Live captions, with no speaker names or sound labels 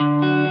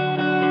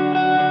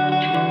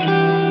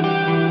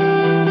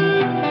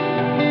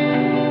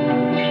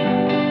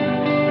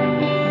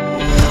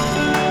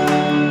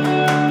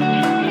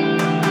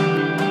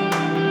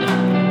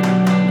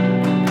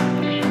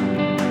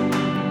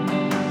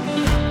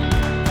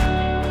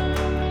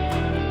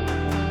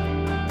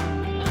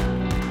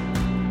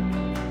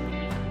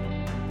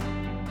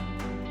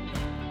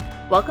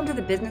Welcome to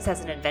the Business as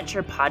an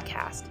Adventure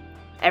podcast.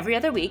 Every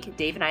other week,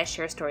 Dave and I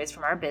share stories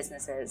from our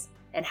businesses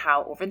and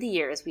how, over the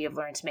years, we have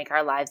learned to make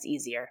our lives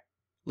easier.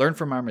 Learn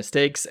from our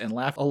mistakes and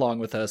laugh along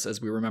with us as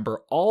we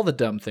remember all the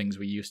dumb things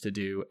we used to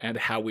do and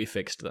how we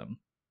fixed them.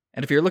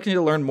 And if you're looking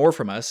to learn more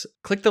from us,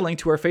 click the link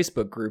to our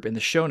Facebook group in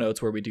the show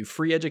notes where we do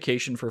free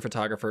education for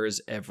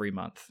photographers every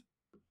month.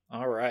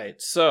 All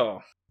right, so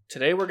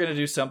today we're going to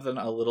do something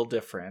a little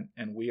different,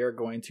 and we are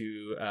going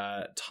to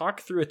talk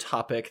through a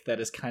topic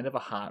that is kind of a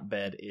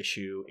hotbed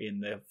issue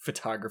in the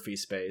photography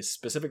space,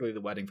 specifically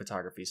the wedding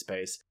photography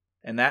space,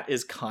 and that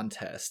is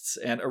contests.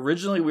 And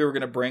originally we were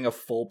going to bring a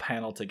full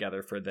panel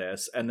together for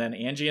this, and then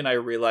Angie and I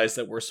realized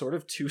that we're sort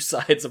of two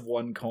sides of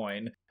one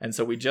coin, and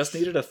so we just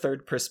needed a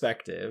third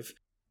perspective.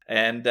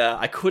 And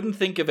I couldn't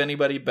think of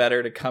anybody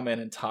better to come in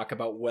and talk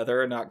about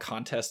whether or not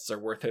contests are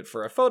worth it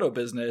for a photo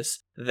business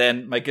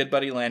than my good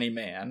buddy Lanny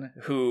Mann,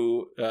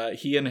 who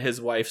he and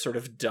his wife sort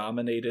of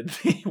dominated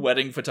the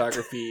wedding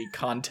photography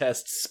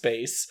contest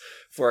space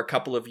for a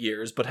couple of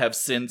years, but have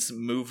since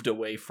moved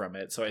away from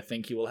it. So I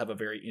think he will have a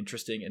very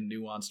interesting and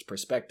nuanced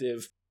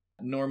perspective.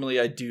 Normally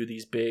I do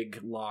these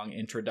big, long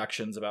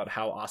introductions about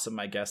how awesome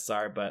my guests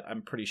are, but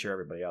I'm pretty sure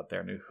everybody out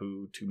there knew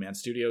who Two Man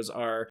Studios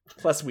are.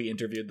 Plus, we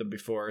interviewed them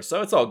before,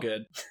 so it's all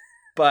good.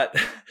 But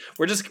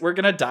we're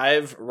going to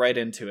dive right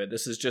into it.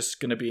 This is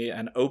just going to be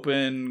an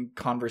open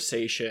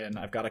conversation.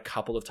 I've got a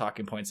couple of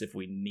talking points if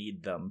we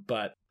need them,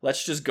 but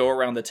let's just go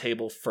around the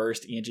table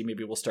first. Angie,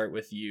 maybe we'll start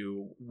with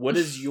you. What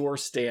is your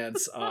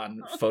stance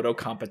on photo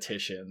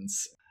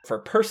competitions for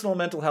personal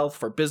mental health,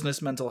 for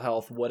business mental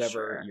health,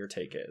 whatever your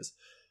take is?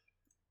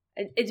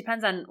 It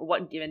depends on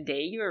what given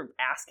day you're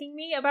asking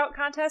me about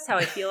contests, how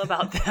I feel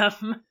about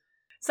them.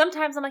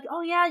 Sometimes I'm like,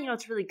 oh yeah,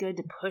 it's really good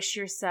to push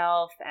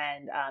yourself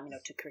and,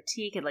 to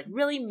critique and like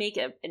really make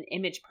an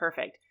image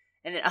perfect.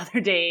 And then other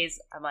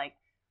days I'm like,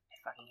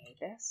 I fucking hate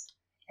this.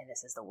 And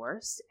this is the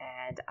worst.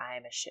 And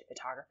I'm a shit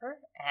photographer.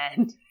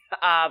 And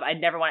I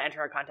never want to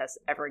enter a contest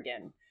ever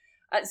again.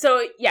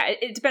 So yeah,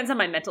 it depends on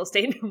my mental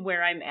state and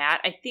where I'm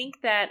at. I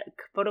think that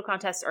photo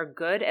contests are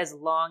good as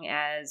long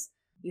as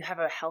you have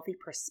a healthy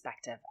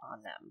perspective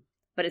on them.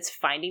 But it's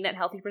finding that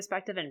healthy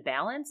perspective and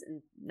balance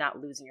and not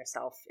losing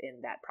yourself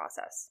in that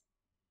process.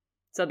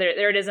 So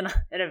there it is in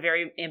a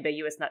very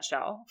ambiguous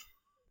nutshell.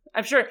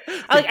 I'm sure,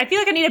 I feel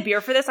like I need a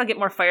beer for this. I'll get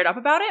more fired up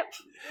about it.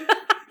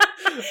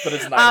 But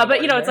it's not. But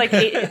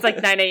it's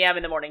like 9 a.m.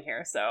 in the morning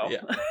here, so.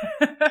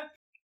 Yeah.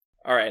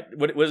 All right.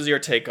 What is your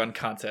take on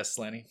contests,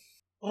 Lanny?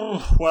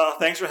 Oh, well,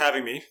 thanks for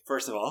having me,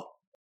 first of all.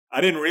 I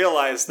didn't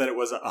realize that it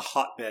was a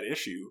hotbed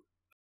issue.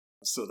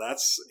 So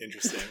that's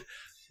interesting.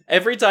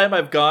 Every time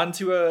I've gone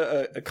to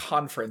a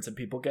conference and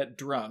people get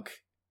drunk,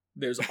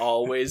 there's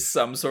always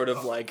some sort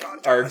of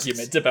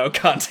argument about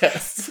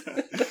contests.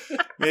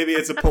 Maybe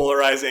it's a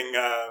polarizing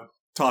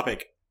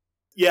topic.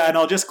 Yeah, and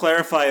I'll just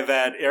clarify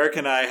that Eric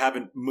and I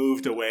haven't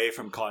moved away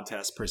from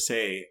contests per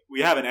se.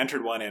 We haven't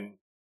entered one in,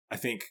 I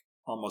think,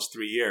 almost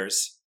 3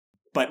 years,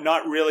 but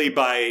not really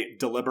by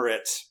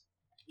deliberate,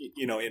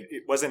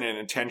 it wasn't an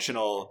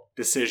intentional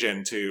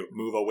decision to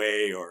move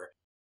away or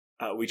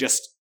we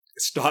just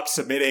stopped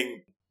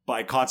submitting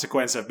by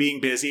consequence of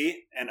being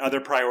busy and other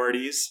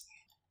priorities.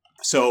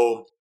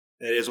 So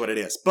it is what it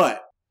is.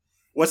 But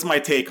what's my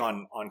take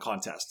on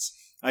contests?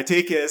 My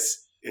take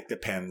is it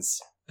depends.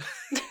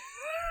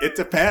 It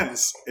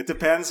depends. It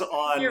depends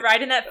on... You're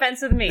riding that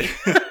fence with me.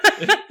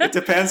 It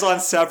depends on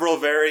several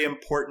very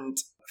important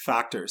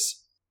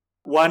factors.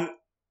 One,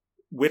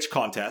 which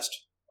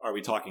contest are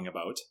we talking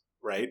about,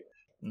 right?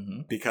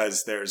 Mm-hmm.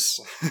 Because there's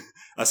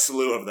a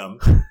slew of them.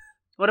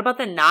 What about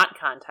the not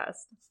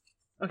contest?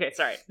 Okay,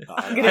 sorry.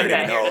 I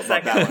don't know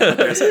about that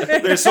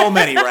one. There's so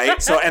many,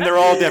 right? And they're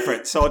all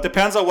different. So it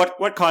depends on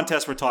what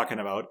contest we're talking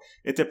about.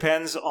 It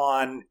depends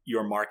on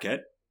your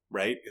market,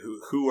 right?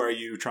 Who are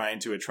you trying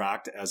to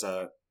attract as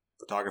a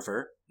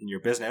photographer in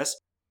your business?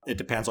 It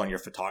depends on your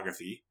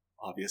photography,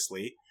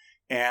 obviously.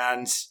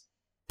 And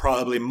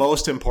probably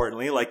most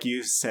importantly, like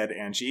you said,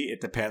 Angie, it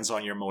depends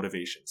on your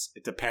motivations.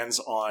 It depends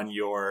on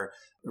your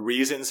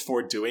reasons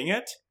for doing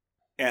it.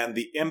 And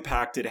the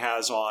impact it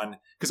has on,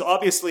 because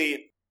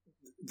obviously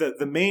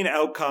the main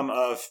outcome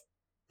of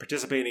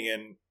participating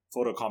in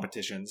photo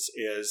competitions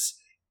is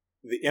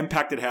the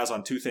impact it has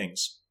on two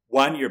things.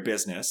 One, your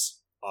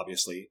business,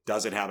 obviously.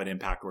 Does it have an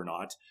impact or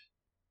not?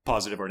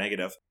 Positive or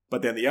negative.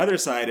 But then the other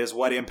side is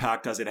what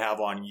impact does it have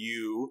on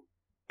you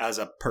as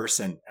a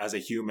person, as a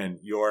human,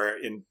 your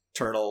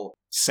internal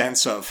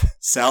sense of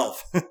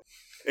self?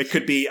 It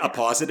could be a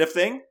positive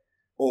thing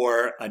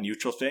or a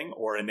neutral thing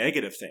or a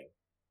negative thing.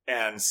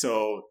 And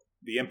so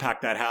the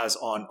impact that has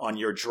on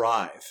your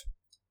drive.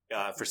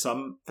 For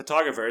some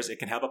photographers, it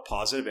can have a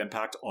positive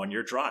impact on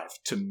your drive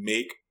to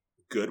make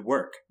good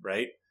work,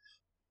 right?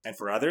 And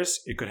for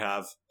others, it could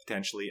have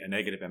potentially a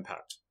negative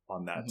impact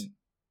on that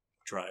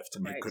drive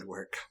to make good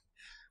work.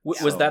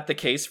 Was that the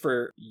case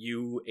for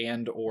you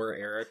and or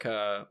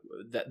Erica?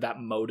 That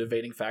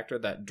motivating factor,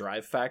 that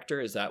drive factor,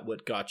 is that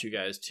what got you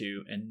guys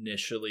to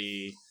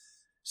initially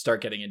start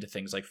getting into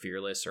things like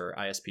Fearless or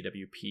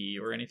ISPWP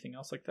or anything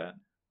else like that?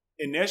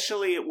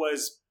 Initially, it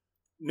was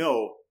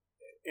no.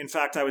 In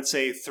fact, I would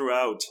say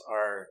throughout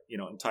our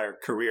entire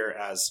career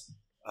as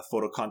a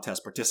photo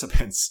contest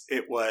participants,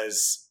 it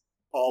was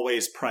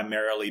always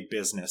primarily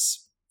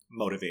business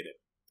motivated.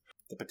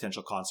 The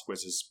potential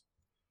consequences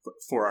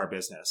for our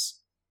business.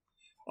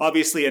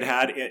 Obviously, it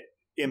had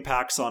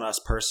impacts on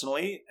us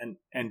personally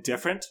and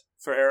different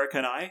for Erica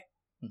and I.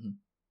 Mm-hmm.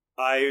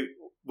 I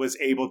was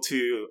able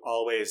to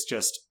always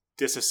just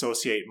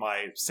disassociate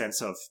my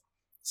sense of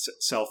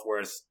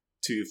self-worth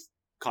to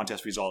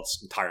contest results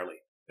entirely.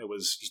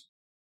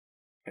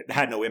 It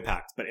had no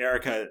impact, but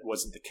Erica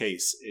wasn't the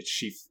case.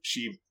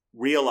 She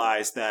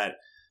realized that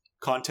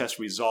contest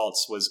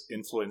results was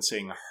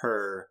influencing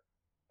her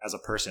as a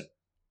person.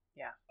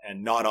 Yeah.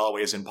 And not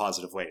always in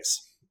positive ways.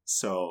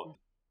 So,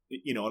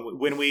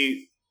 when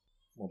we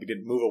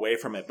didn't move away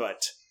from it,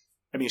 but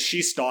I mean,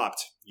 she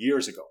stopped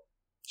years ago.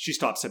 She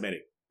stopped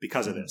submitting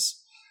because of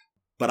this,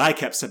 but I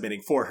kept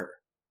submitting for her.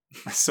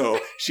 So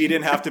she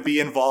didn't have to be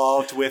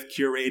involved with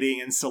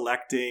curating and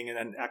selecting and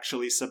then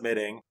actually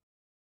submitting.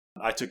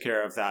 I took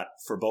care of that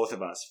for both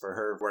of us, for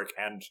her work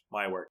and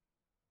my work.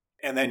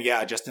 And then,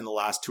 just in the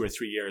last 2 or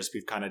 3 years,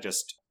 we've kind of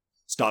just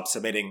stopped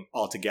submitting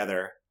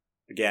altogether.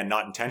 Again,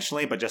 not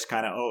intentionally, but just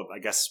kind of, I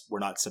guess we're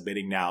not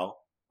submitting now.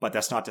 But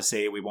that's not to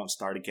say we won't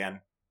start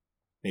again.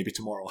 Maybe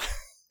tomorrow.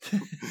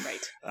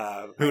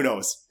 Right. Who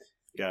knows?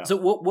 Yeah. So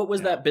what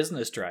was that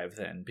business drive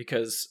then?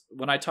 Because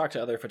when I talk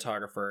to other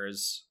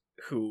photographers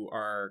who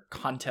are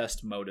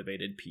contest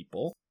motivated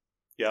people,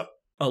 yep,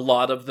 a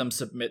lot of them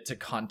submit to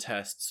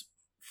contests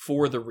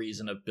for the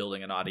reason of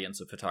building an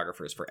audience of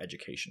photographers for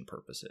education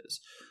purposes.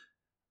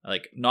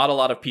 Like, not a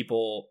lot of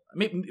people,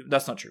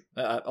 that's not true.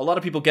 A lot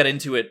of people get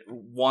into it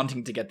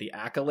wanting to get the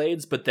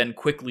accolades, but then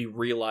quickly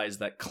realize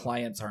that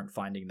clients aren't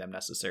finding them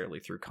necessarily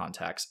through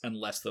contacts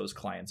unless those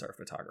clients are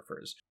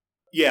photographers.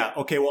 Yeah.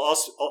 Okay. Well,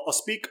 I'll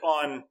speak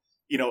on,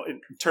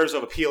 in terms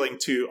of appealing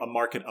to a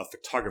market of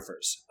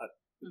photographers.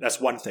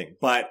 That's one thing,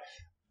 but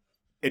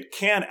it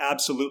can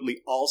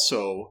absolutely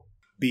also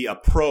be a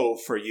pro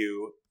for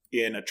you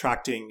in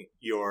attracting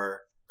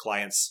your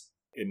clients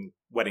in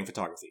wedding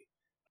photography.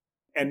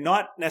 And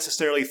not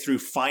necessarily through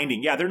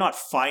finding. Yeah, they're not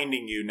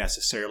finding you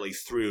necessarily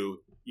through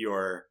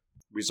your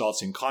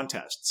results in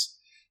contests.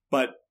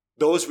 But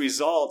those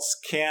results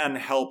can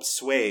help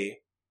sway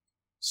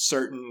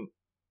certain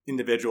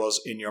individuals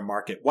in your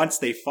market once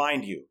they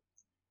find you.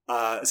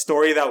 A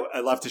story that I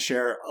love to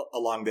share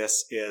along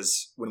this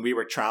is when we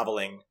were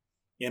traveling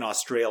in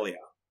Australia.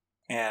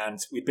 And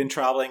we'd been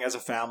traveling as a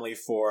family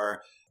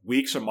for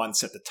weeks or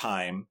months at the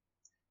time.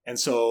 And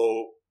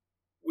so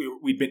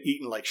we'd been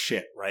eating like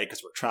shit, right?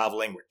 Because we're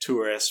traveling, we're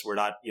tourists, we're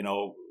not,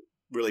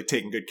 really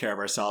taking good care of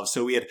ourselves.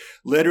 So we had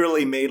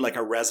literally made like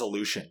a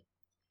resolution.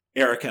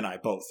 Erica and I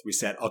both. We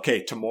said,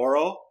 okay,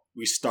 tomorrow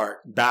we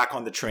start back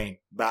on the train,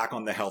 back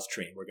on the health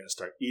train. We're going to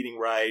start eating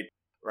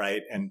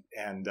right?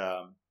 And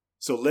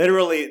so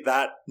literally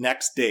that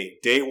next day,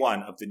 day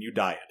one of the new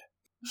diet,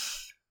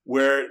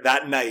 where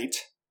that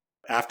night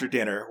after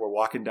dinner, we're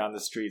walking down the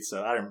streets.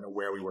 I don't know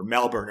where we were,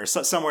 Melbourne or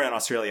somewhere in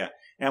Australia.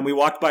 And we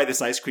walked by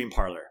this ice cream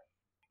parlor.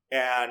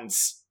 And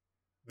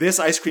this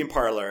ice cream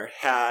parlor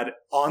had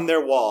on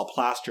their wall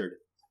plastered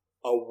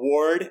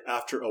award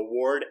after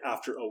award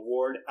after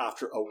award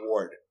after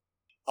award.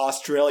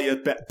 Australia,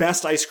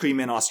 best ice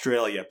cream in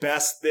Australia,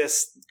 best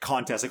this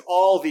contest, like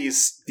all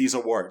these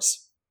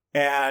awards.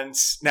 And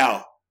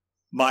now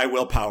my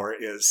willpower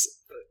is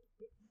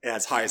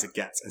as high as it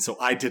gets. And so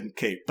I didn't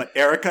cape. But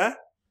Erica,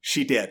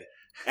 she did.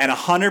 And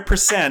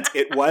 100%,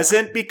 it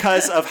wasn't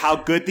because of how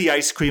good the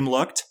ice cream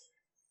looked.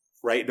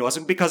 Right? It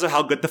wasn't because of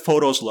how good the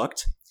photos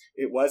looked.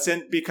 It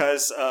wasn't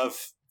because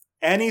of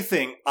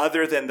anything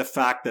other than the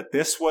fact that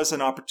this was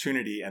an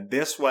opportunity and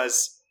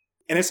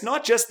it's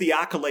not just the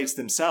accolades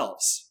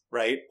themselves,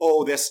 right?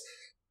 Oh, this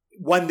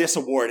won this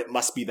award. It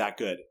must be that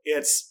good.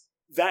 It's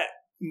that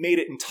made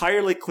it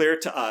entirely clear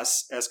to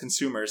us as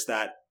consumers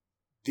that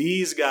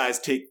these guys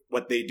take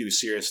what they do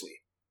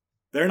seriously.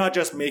 They're not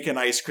just making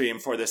ice cream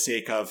for the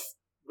sake of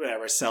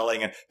whatever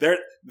selling, and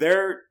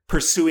they're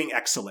pursuing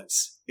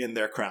excellence in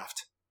their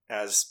craft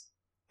as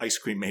ice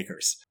cream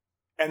makers.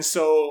 And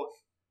so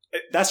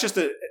that's just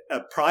a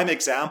prime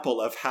example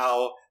of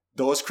how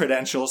those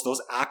credentials,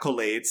 those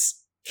accolades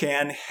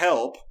can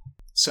help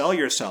sell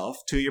yourself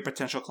to your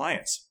potential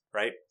clients,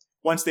 right?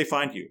 Once they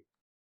find you.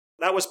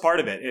 That was part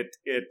of it.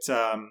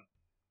 And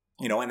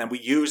then we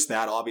use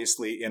that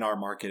obviously in our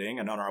marketing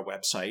and on our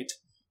website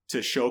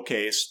to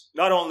showcase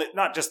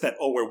not just that,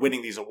 we're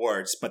winning these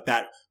awards, but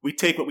that we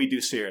take what we do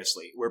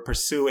seriously. We're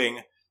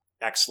pursuing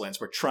excellence.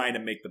 We're trying to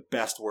make the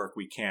best work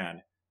we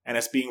can. And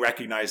it's being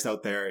recognized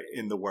out there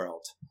in the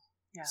world.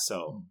 Yeah.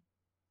 So,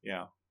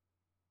 yeah.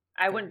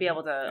 I wouldn't be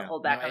able to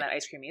hold back on that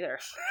ice cream either.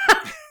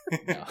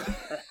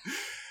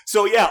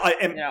 So,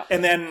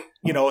 and then,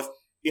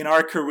 in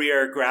our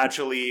career,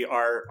 gradually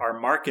our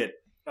market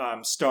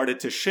started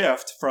to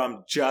shift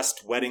from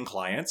just wedding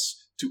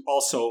clients to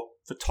also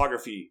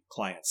photography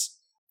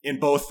clients. In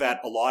both that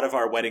a lot of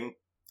our wedding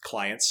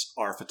clients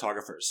are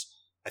photographers.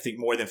 I think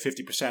more than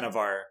 50% of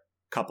our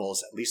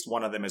couples, at least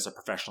one of them is a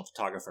professional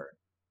photographer.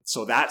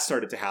 So that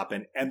started to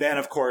happen. And then,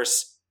 of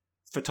course,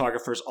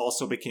 photographers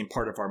also became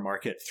part of our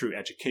market through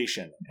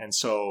education. And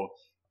so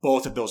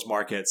both of those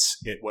markets,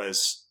 it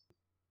was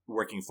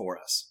working for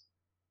us.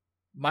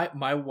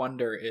 My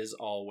wonder is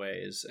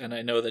always, and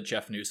I know that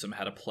Jeff Newsom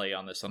had a play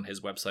on this on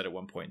his website at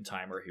one point in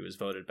time where he was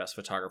voted best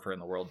photographer in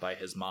the world by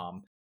his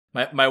mom.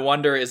 My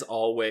wonder is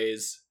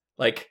always,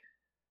 like,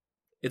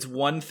 it's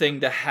one thing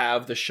to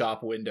have the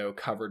shop window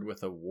covered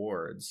with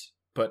awards,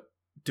 but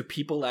do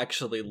people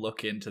actually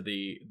look into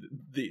the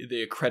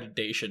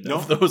accreditation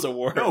of those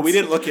awards? No, we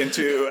didn't look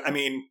into, I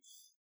mean,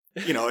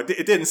 you know, it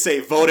didn't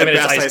say voted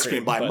best ice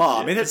cream by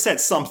mom. Yeah. It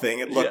said something.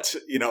 It looked,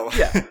 you know.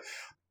 Yeah.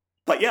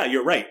 But yeah,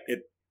 you're right.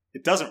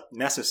 It doesn't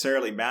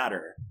necessarily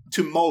matter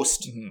to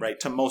most, right?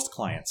 To most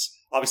clients.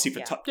 Obviously,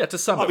 to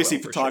some. Obviously,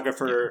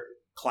 photographer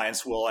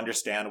clients will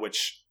understand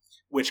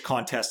which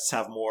contests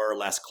have more or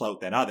less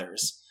clout than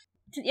others.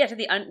 Yeah, to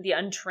the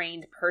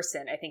untrained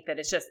person, I think that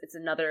it's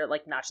another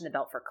like notch in the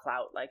belt for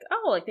clout. Like,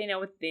 oh, like they know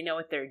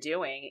what they're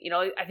doing. You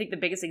know, I think the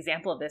biggest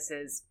example of this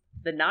is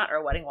the Knot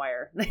or Wedding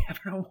Wire. They have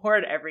an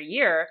award every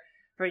year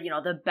for, you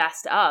know, the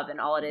best of,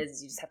 and all it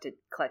is you just have to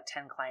collect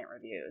 10 client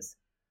reviews.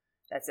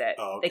 That's it.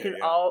 Oh, okay,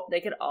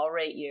 they could all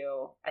rate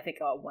you, I think,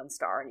 1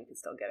 star, and you can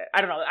still get it.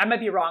 I don't know. I might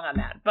be wrong on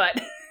that,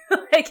 but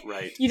like,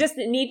 right. You just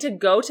need to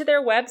go to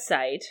their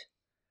website,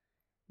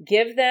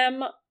 give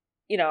them,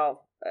 you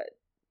know,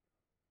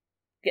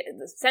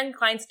 send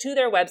clients to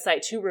their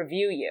website to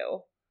review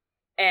you,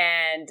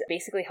 and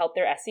basically help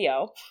their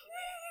SEO.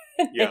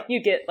 Yeah.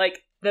 You get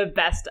like the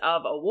best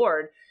of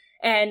award,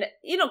 and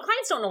you know,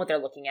 clients don't know what they're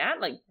looking at.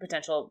 Like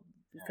potential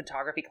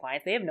photography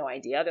clients, they have no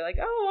idea. They're like,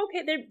 oh,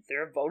 okay,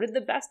 they're voted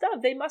the best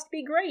of, they must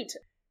be great.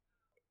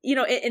 You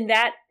know, in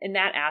that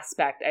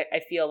aspect,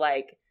 I feel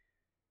like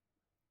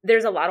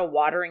there's a lot of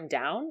watering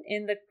down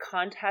in the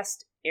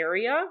contest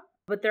area,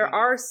 but there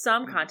are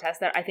some contests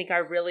that I think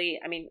are really,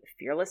 I mean,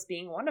 Fearless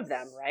being one of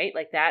them, right?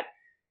 Like that,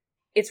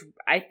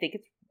 I think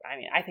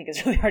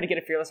it's really hard to get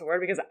a Fearless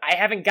award because I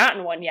haven't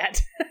gotten one yet.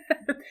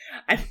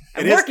 I'm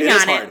working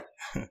on it.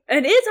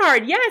 It is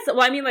hard, yes.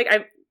 Well, I mean, like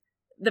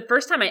the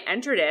first time I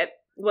entered it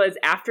was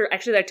after,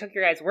 actually, I took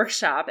your guys'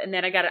 workshop, and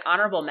then I got an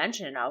honorable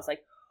mention, and I was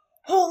like,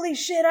 holy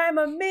shit, I'm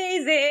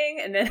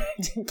amazing! And then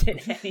I didn't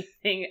get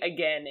anything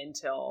again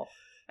until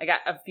I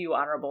got a few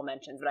honorable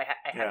mentions, but I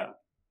haven't,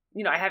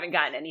 you know, I haven't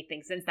gotten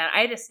anything since then.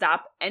 I had to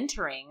stop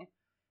entering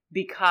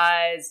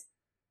because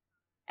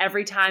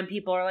every time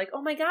people are like,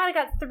 oh my God, I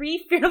got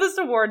 3 Fearless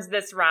Awards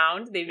this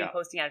round, they've been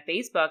posting on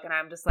Facebook, and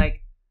I'm just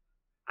like,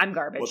 I'm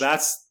garbage. Well,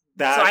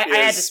 I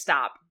had to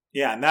stop.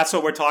 Yeah, and that's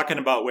what we're talking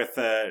about with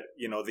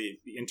you know, the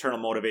internal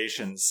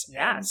motivations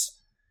and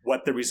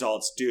what the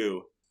results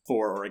do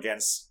for or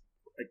against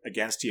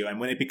you. And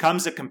when it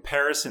becomes a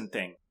comparison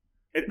thing,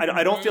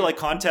 I don't feel like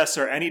contests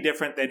are any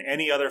different than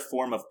any other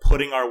form of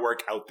putting our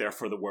work out there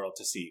for the world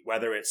to see,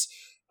 whether it's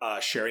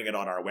sharing it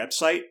on our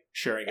website,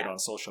 sharing it on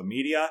social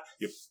media.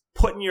 You're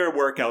putting your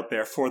work out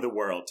there for the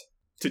world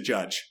to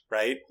judge,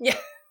 right? Yeah.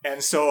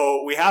 And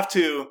so we have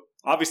to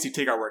obviously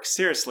take our work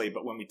seriously,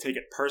 but when we take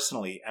it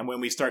personally and when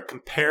we start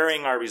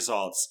comparing our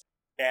results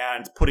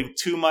and putting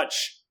too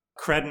much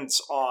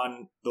credence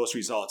on those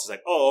results, it's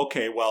like, oh,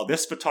 okay, well,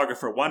 this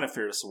photographer won a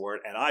Fearless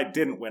Award and I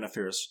didn't win a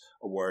Fearless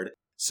Award.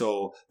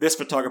 So this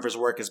photographer's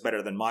work is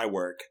better than my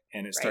work.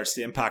 And it starts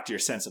to impact your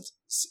sense of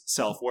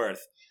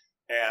self-worth.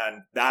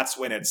 And that's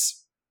when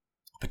it's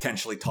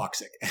potentially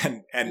toxic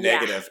and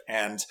negative.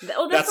 And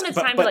that's when it's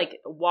time to like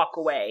walk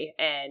away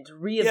and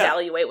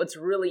reevaluate what's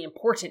really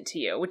important to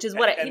you, which is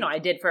what I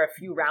did for a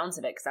few rounds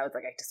of it, because I was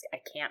like, I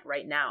can't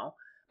right now.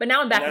 But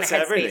now I'm back in a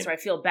headspace where I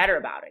feel better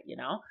about it, you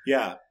know?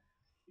 Yeah.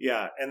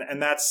 Yeah.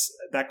 And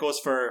that goes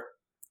for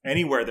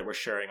anywhere that we're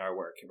sharing our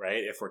work,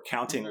 right? If we're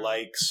counting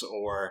likes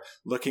or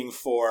looking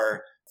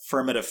for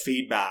affirmative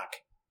feedback,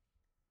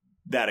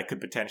 that it could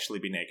potentially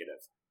be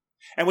negative.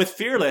 And with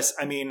Fearless,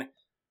 I mean,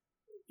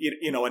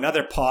 you know,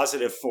 another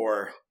positive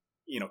for,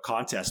 you know,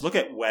 contests, look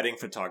at wedding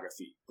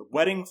photography. The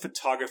wedding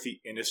photography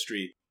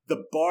industry,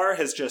 the bar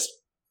has just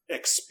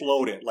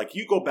exploded. Like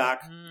you go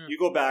back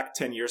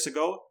 10 years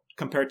ago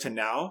compared to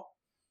now,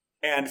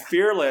 and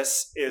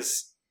Fearless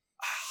is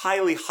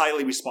highly,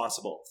 highly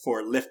responsible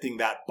for lifting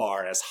that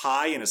bar as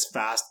high and as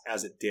fast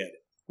as it did.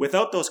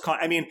 Without those,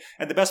 and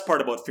the best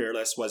part about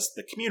Fearless was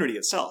the community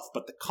itself,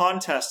 but the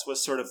contest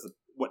was sort of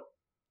what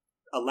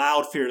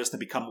allowed Fearless to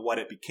become what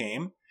it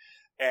became.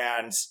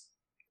 And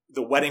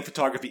the wedding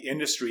photography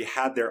industry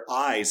had their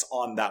eyes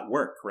on that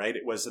work, right?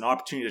 It was an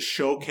opportunity to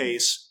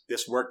showcase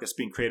this work that's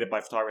being created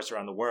by photographers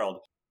around the world.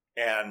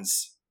 And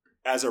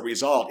as a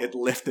result, it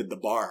lifted the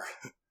bar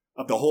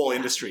of the whole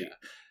industry. Yeah.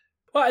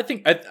 Well, I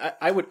think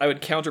I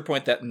would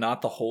counterpoint that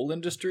not the whole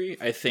industry.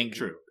 I think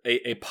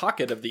a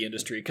pocket of the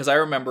industry, because I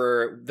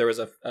remember there was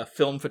a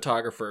film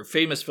photographer,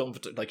 famous film,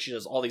 like she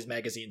does all these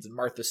magazines and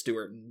Martha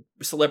Stewart and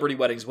celebrity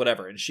weddings,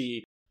 whatever. And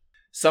she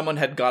someone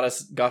had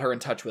got her in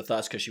touch with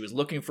us because she was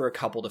looking for a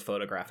couple to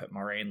photograph at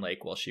Moraine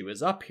Lake while she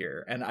was up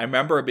here. And I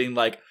remember being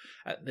like,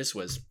 this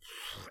was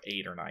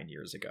 8 or 9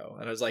 years ago.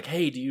 And I was like,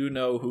 hey, do you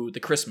know who the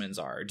Chrismans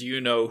are? Do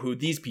you know who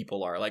these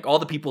people are? Like all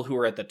the people who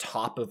were at the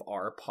top of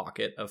our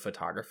pocket of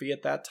photography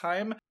at that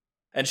time.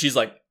 And she's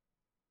like,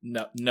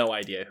 no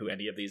idea who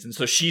any of these. And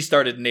so she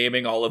started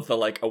naming all of the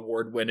like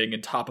award-winning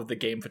and top of the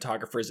game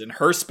photographers in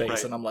her space.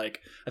 Right. And I'm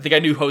like, I think I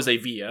knew Jose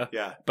Villa,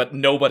 but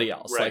nobody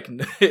else. Right.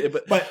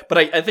 Like, but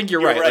I think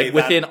you're right. Like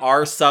within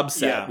our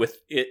subset, with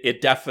it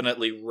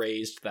definitely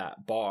raised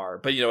that bar.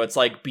 But you know, it's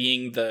like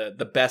being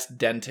the best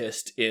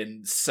dentist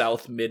in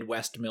South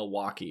Midwest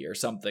Milwaukee or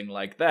something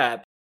like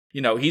that.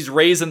 You know, he's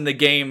raising the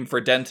game for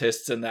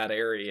dentists in that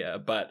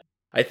area. But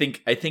I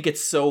think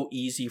it's so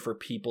easy for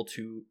people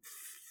to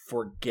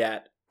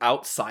forget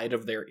outside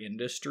of their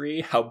industry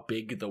how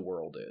big the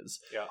world is.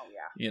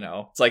 You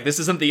know, it's like this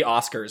isn't the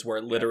Oscars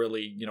where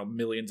literally, you know,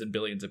 millions and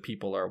billions of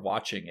people are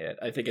watching it.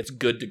 I think it's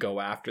good to go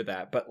after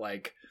that, but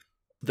like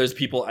there's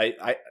people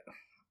I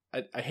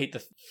hate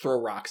to throw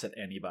rocks at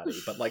anybody,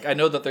 but like I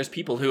know that there's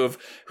people who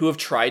have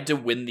tried to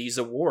win these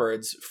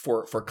awards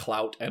for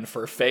clout and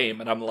for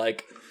fame, and I'm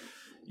like,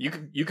 you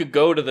could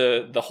go to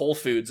the Whole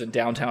Foods in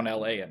downtown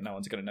LA and no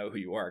one's going to know who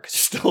you are because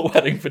you're still a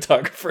wedding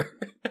photographer.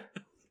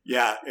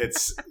 Yeah,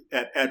 it's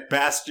at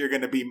best you're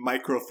going to be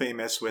micro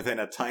famous within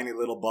a tiny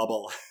little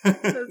bubble.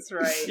 That's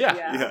right.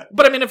 Yeah.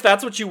 But I mean, if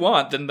that's what you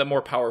want, then the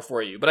more power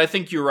for you. But I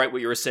think you're right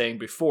what you were saying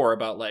before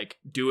about like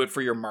do it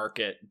for your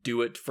market,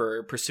 do it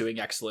for pursuing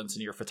excellence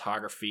in your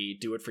photography,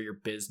 do it for your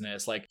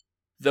business. Like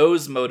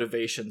those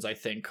motivations, I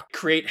think,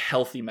 create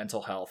healthy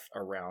mental health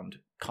around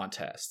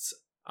contests.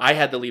 I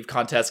had to leave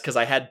contests because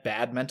I had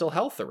bad mental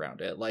health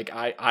around it. Like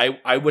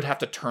I would have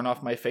to turn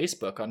off my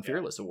Facebook on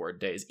Fearless Award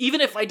days,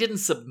 even if I didn't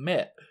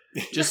submit.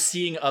 Just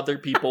seeing other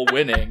people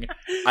winning,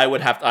 it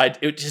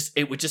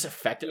would just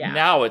affect it. Yeah.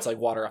 Now it's like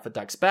water off a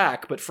duck's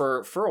back, but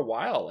for a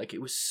while, like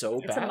it was so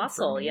it's bad a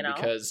muscle, for me, you know?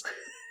 Because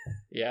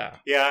yeah.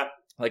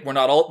 Like we're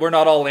not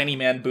all Annie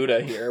Man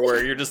Buddha here,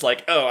 where you're just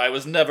like, oh, I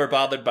was never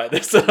bothered by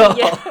this at all.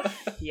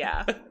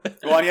 Yeah.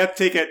 Well, and you have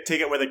to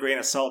take it with a grain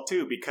of salt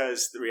too,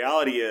 because the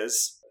reality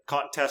is,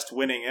 contest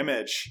winning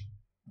image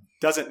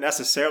doesn't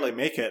necessarily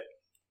make it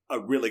a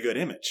really good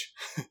image.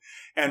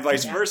 And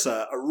vice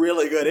versa, a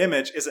really good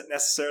image isn't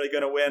necessarily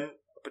going to win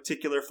a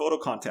particular photo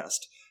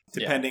contest,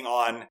 depending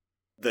on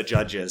the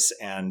judges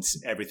and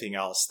everything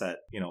else that,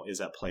 you know,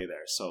 is at play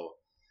there. So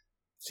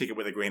take it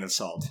with a grain of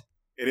salt.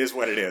 It is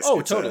what it is.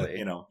 Oh,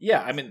 totally.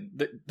 Yeah, I mean,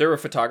 there were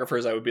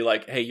photographers I would be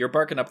like, hey, you're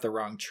barking up the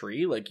wrong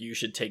tree. Like, you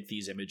should take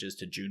these images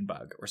to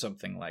Junebug or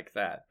something like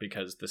that,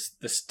 because this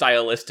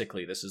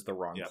stylistically, this is the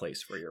wrong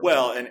place for your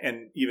work.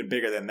 And even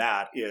bigger than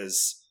that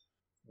is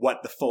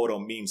what the photo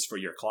means for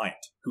your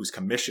client who's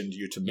commissioned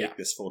you to make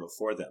this photo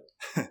for them.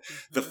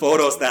 The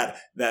photos that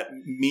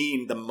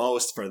mean the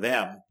most for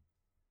them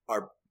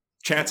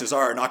chances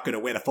are not going to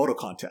win a photo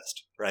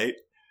contest, right?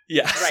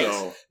 Yeah. Right.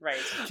 So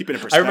keep it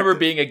in perspective. I remember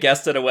being a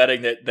guest at a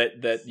wedding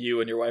that you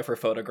and your wife were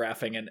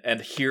photographing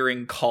and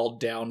hearing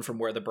called down from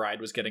where the bride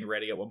was getting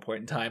ready at one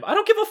point in time, I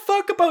don't give a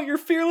fuck about your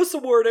Fearless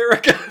Award,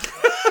 Erica.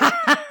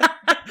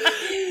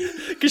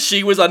 Because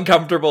she was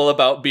uncomfortable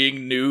about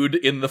being nude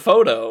in the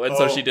photo, and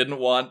so she didn't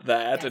want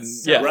that.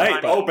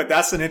 But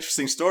that's an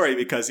interesting story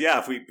because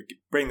if we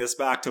bring this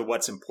back to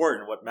what's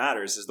important, what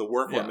matters is the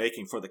work we're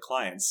making for the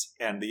clients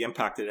and the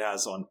impact it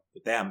has on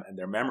them and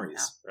their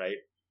memories, right?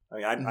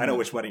 I mean, I know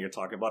which wedding you're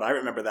talking about. I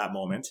remember that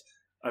moment.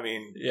 I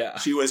mean,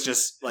 she was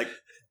just like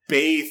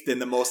bathed in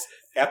the most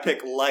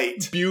epic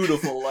light,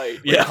 beautiful light,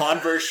 with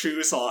Converse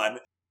shoes on,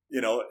 you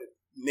know,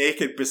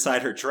 naked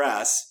beside her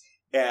dress,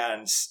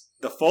 and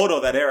the photo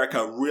that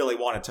Erica really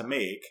wanted to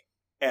make,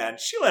 and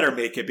she let her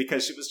make it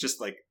because she was just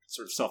like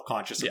sort of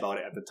self-conscious about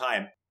it at the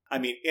time. I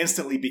mean,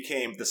 instantly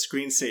became the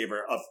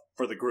screensaver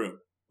for the groom.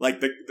 Like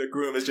the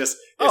groom is just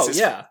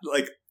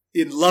like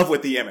in love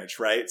with the image,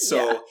 right?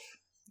 So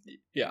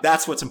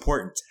that's what's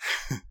important.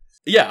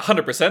 Yeah,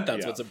 100%.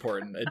 That's what's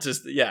important. It's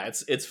just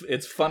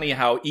it's funny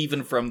how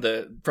even from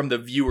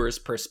the viewer's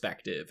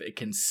perspective, it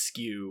can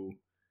skew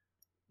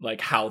like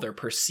how they're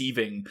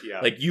perceiving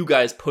like you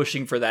guys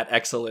pushing for that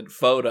excellent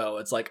photo.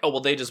 It's like, oh,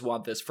 well, they just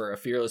want this for a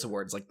Fearless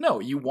Award. It's like,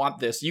 no, you want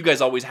this. You guys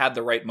always had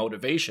the right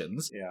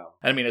motivations. Yeah.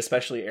 I mean,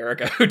 especially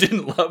Erica, who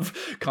didn't love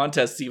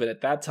contests even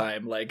at that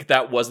time. Like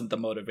that wasn't the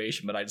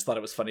motivation, but I just thought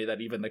it was funny that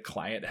even the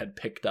client had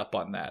picked up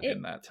on that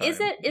in that time.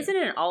 Isn't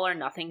it an all or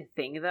nothing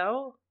thing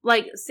though?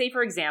 Like, say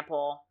for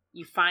example,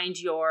 you find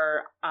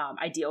your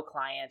ideal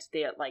client,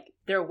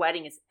 their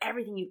wedding is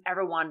everything you've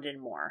ever wanted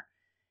and more.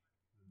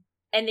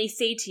 And they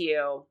say to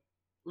you,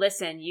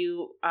 listen,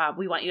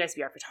 we want you guys to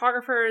be our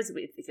photographers.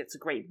 We think it's a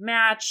great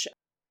match,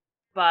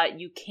 but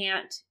you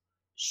can't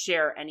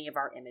share any of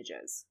our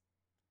images.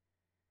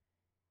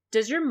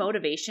 Does your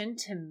motivation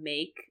to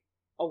make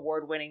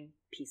award-winning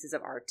pieces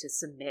of art to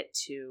submit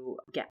to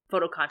get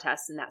photo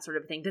contests and that sort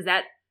of thing, is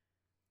that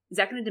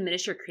going to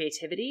diminish your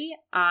creativity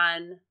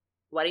on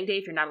wedding day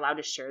if you're not allowed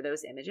to share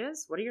those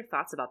images? What are your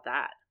thoughts about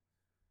that?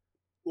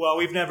 Well,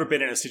 we've never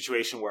been in a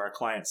situation where our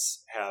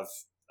clients have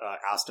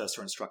asked us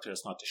or instructed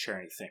us not to share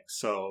anything.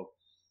 So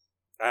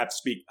I have to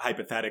speak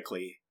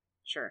hypothetically.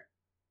 Sure.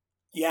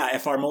 Yeah,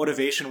 if our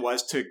motivation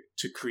was to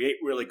create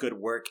really good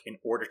work in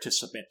order to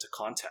submit to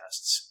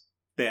contests,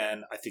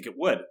 then I think it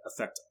would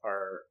affect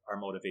our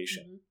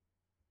motivation.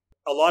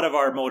 Mm-hmm. A lot of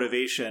our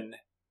motivation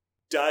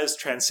does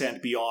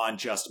transcend beyond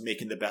just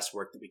making the best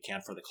work that we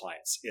can for the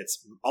clients.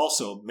 It's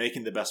also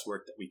making the best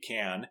work that we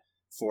can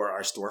for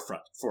our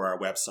storefront, for our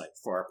website,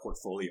 for our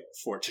portfolio,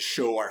 to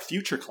show our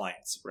future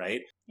clients,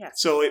 right? Yeah.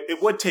 So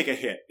it would take a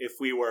hit if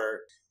we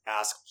were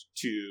asked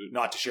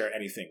not to share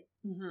anything.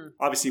 Mm-hmm.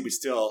 Obviously, we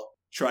still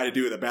try to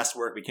do the best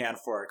work we can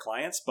for our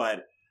clients,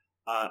 but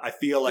I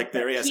feel like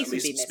there is, at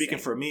least speaking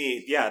for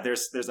me,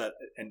 there's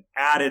an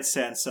added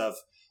sense of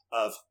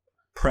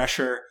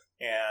pressure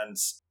and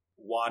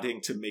wanting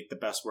to make the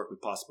best work we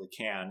possibly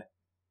can,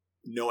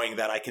 knowing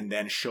that I can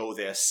then show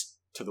this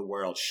to the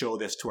world, show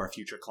this to our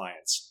future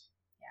clients,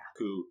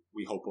 who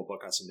we hope will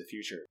book us in the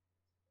future.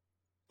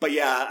 But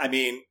yeah, I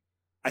mean,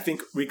 I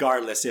think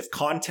regardless, if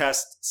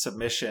contest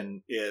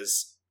submission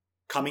is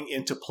coming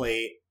into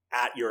play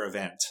at your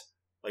event,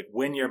 like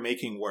when you're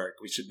making work,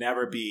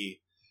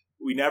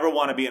 we never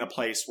want to be in a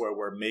place where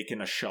we're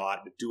making a shot,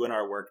 doing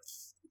our work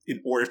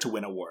in order to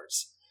win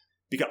awards.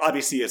 Because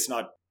obviously it's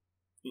not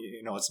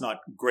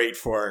great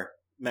for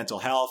mental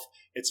health.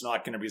 It's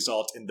not going to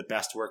result in the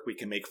best work we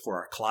can make for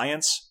our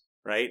clients,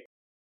 right?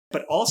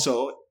 But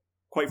also,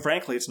 quite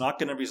frankly, it's not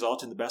going to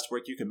result in the best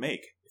work you can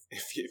make.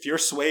 If you're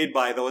swayed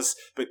by those,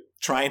 but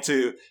trying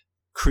to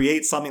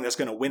create something that's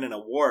going to win an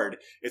award,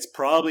 it's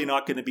probably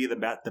not going to be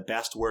the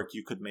best work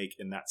you could make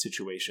in that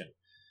situation.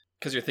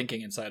 Because you're thinking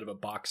inside of a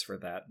box for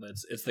that.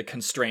 It's the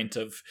constraint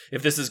of,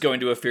 if this is going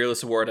to a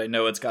Fearless Award, I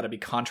know it's got to be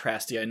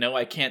contrasty. I know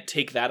I can't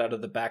take that out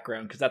of the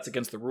background because that's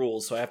against the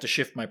rules, so I have to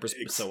shift my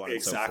perspective, so on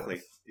and so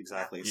forth.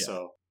 Exactly. Yeah.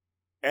 So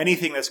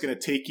anything that's going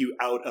to take you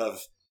out of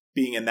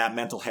being in that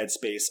mental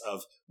headspace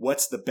of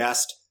what's the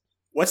best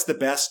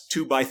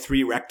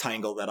 2x3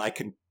 rectangle that I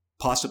can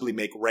possibly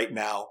make right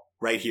now,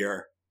 right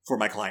here for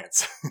my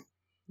clients.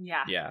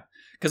 Yeah.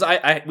 Because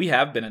we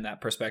have been in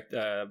that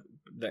perspective,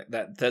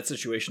 that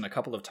situation a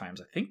couple of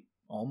times. I think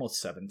almost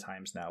 7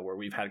 times now, where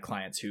we've had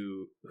clients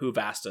who've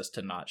asked us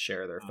to not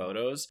share their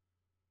photos,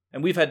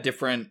 and we've had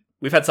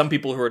some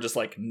people who are just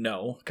like,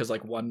 no, because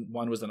like one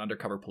was an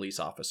undercover police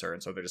officer,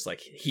 and so they're just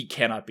like, he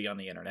cannot be on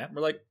the internet. And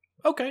we're like,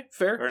 okay,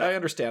 fair, I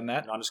understand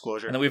that.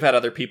 Non-disclosure. And then we've had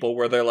other people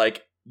where they're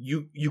like,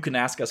 you can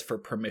ask us for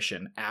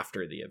permission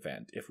after the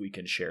event if we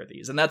can share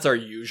these. And that's our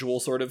usual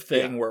sort of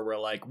thing, where we're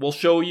like, we'll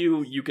show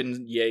you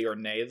can yay or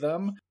nay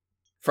them.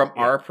 From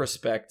our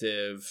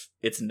perspective,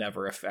 it's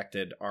never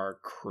affected our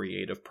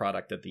creative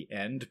product at the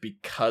end,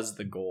 because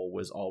the goal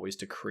was always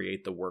to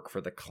create the work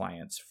for the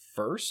clients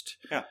first.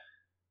 Yeah.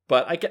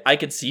 But I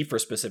could see for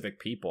specific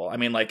people. I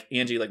mean, like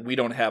Angie, like we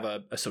don't have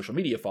a social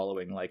media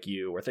following like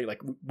you, or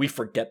like we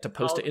forget to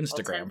post to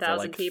Instagram for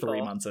like people.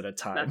 3 months at a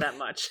time. Not that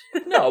much.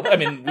 No, I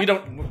mean,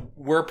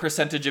 we're a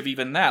percentage of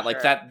even that.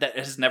 Like that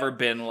has never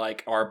been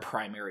like our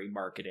primary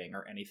marketing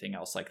or anything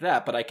else like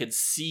that. But I could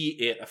see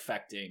it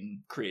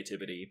affecting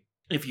creativity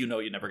if you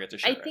never get to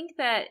share it. I think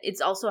that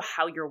it's also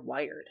how you're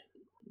wired.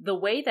 The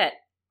way that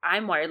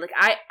I'm wired, like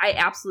I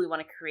absolutely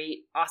want to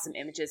create awesome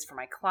images for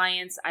my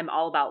clients. I'm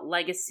all about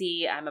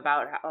legacy. I'm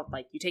about how,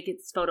 like, you take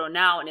this photo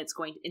now and it's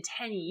going, in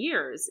 10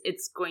 years,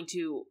 it's going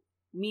to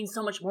mean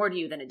so much more to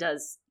you than it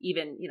does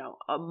even,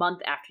 a month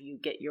after you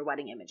get your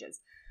wedding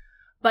images.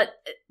 But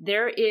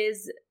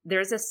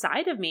there's a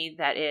side of me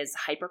that is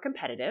hyper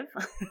competitive.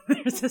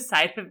 There's a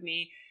side of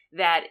me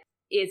that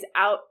is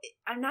out.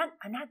 I'm not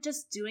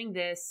just doing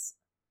this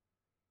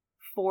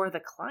for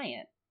the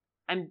client.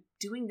 I'm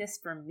doing this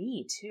for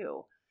me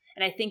too.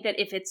 And I think that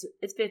if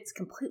it's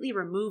completely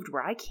removed,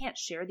 where I can't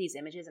share these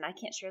images and I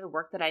can't share the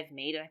work that I've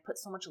made and I put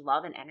so much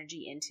love and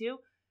energy into,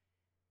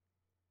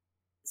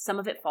 some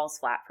of it falls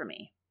flat for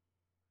me.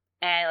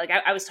 And like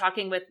I was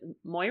talking with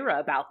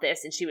Moira about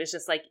this, and she was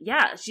just like,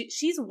 yeah,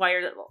 she's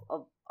wired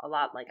a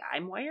lot like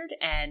I'm wired.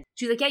 And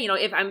she's like, yeah,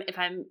 if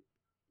I'm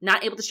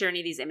not able to share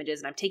any of these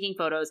images and I'm taking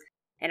photos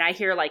and I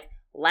hear like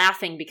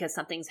laughing because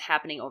something's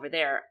happening over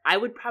there, I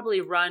would probably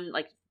run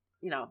like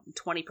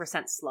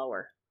 20%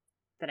 slower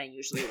than I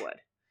usually would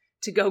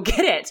to go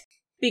get it,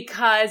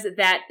 because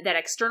that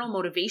external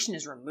motivation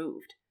is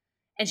removed.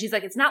 And she's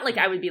like, it's not like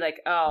I would be like,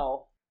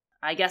 oh,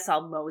 I guess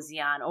I'll mosey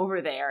on over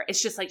there.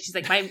 It's just like, she's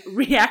like, my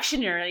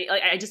reactionary,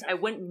 like I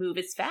wouldn't move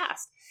as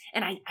fast.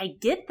 And I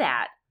get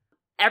that.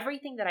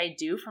 Everything that I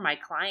do for my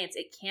clients,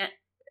 it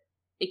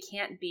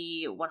can't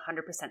be 100%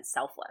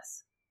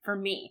 selfless for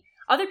me.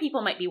 Other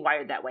people might be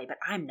wired that way, but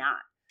I'm not.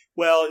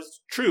 Well, it's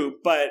true,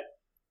 but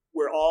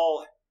we're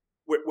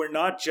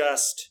not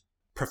just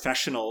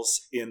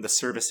professionals in the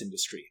service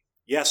industry.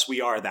 Yes, we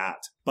are that,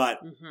 but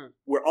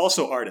we're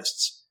also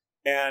artists.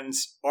 And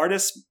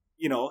artists,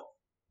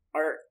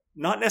 are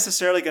not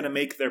necessarily going to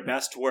make their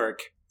best work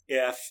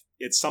if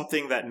it's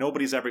something that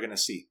nobody's ever going to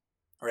see,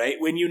 right?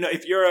 When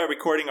if you're a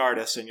recording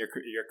artist and you're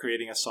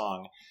creating a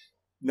song,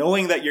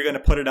 knowing that you're going to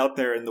put it out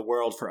there in the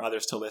world for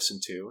others to listen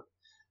to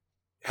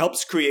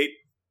helps create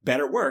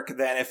better work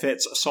than if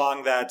it's a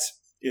song that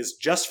is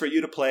just for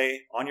you to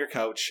play on your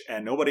couch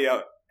and nobody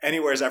out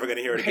anywhere is ever going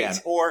to hear it again.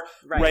 Or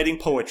writing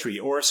poetry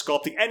or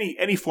sculpting,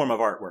 any form of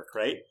artwork,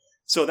 right?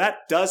 So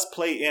that does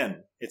play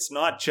in. It's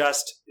not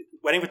just,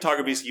 wedding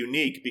photography is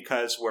unique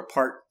because we're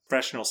part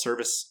professional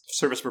service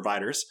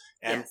providers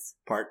and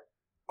part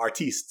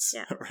artists,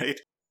 right?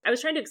 I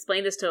was trying to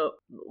explain this to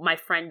my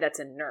friend that's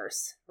a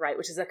nurse, right?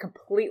 Which is a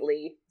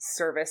completely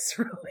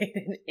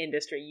service-related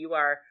industry. You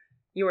are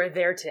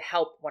there to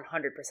help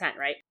 100%,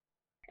 right?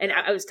 And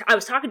I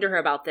was talking to her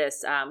about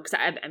this because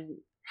I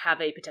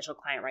have a potential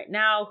client right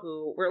now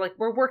who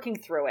we're working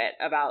through it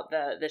about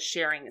the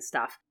sharing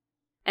stuff,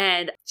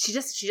 and she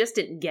just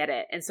didn't get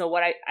it. And so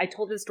what I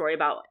told her the story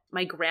about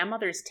my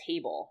grandmother's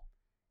table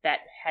that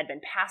had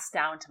been passed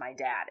down to my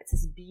dad. It's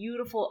this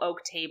beautiful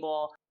oak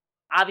table,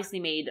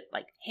 obviously made,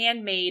 like,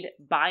 handmade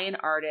by an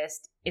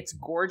artist. It's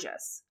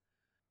gorgeous.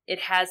 It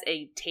has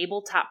a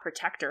tabletop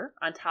protector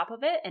on top of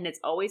it, and it's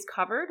always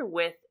covered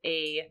with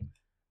a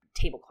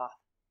tablecloth.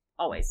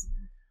 Always.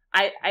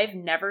 I've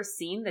never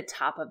seen the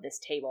top of this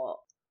table.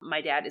 My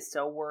dad is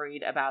so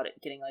worried about it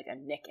getting like a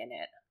nick in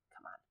it.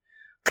 Come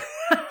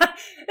on.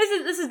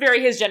 This is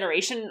very his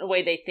generation, the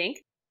way they think.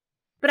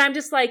 But I'm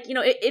just like,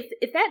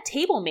 if that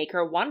table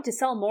maker wanted to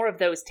sell more of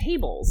those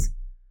tables,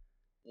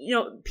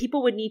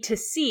 people would need to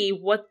see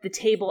what the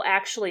table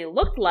actually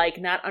looked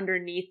like, not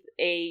underneath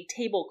a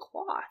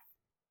tablecloth.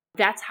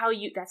 That's how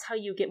you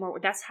get more.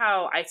 That's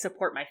how I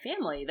support my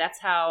family. That's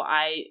how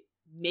I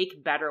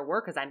make better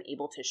work, because I'm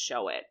able to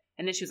show it.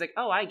 And then she was like,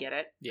 "Oh, I get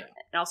it." Yeah.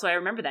 And also, I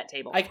remember that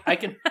table.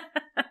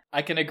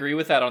 I can agree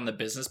with that on the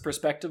business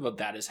perspective of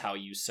that is how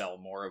you sell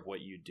more of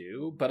what you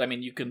do. But I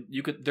mean, you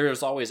could.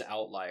 There's always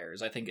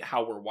outliers. I think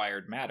how we're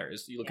wired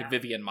matters. You look at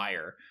Vivian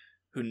Maier,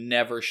 who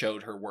never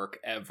showed her work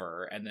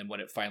ever, and then when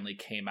it finally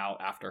came out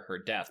after her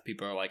death,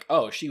 people are like,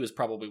 "Oh, she was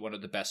probably one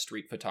of the best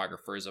street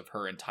photographers of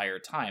her entire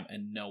time,"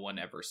 and no one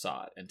ever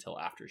saw it until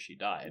after she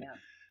died. Yeah.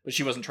 But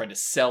she wasn't trying to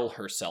sell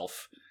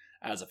herself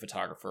as a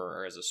photographer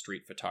or as a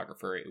street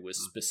photographer. It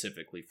was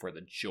specifically for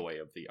the joy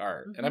of the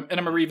art. Mm-hmm. And I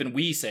remember even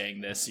we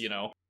saying this,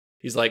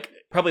 he's like,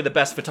 probably the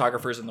best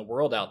photographers in the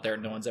world out there,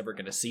 no one's ever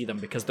going to see them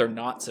because they're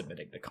not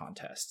submitting to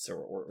contests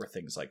or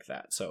things like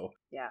that. So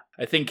yeah,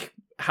 I think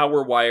how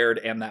we're wired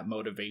and that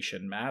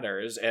motivation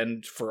matters.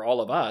 And for all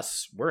of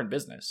us, we're in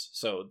business.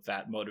 So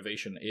that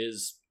motivation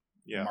is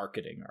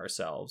marketing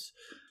ourselves.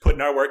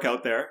 Putting our work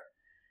out there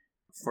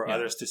for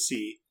others to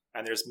see.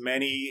 And there's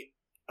many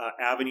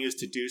avenues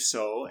to do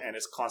so, and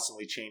it's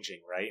constantly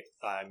changing, right?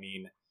 I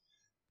mean,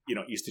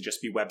 it used to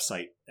just be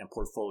website and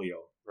portfolio,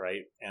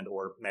 right? And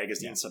or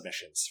magazine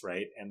submissions,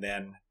 right? And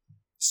then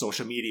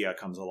social media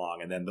comes along,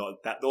 and then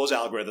those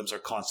algorithms are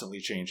constantly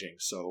changing.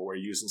 So we're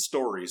using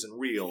stories and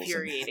reels,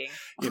 infuriating,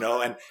 and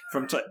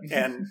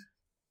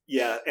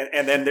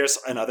then there's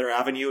another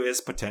avenue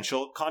is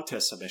potential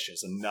contest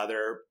submissions,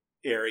 another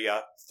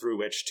area through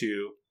which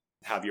to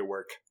have your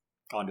work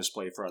on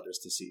display for others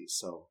to see.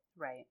 So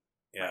right,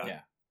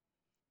 yeah.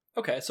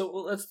 Okay,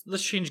 so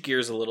let's change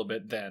gears a little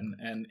bit then,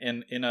 and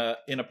in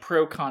a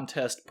pro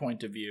contest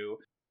point of view,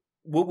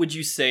 what would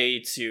you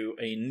say to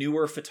a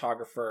newer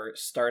photographer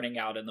starting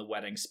out in the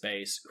wedding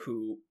space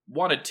who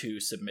wanted to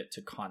submit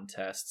to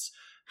contests?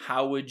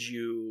 How would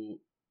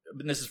you?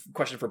 And this is a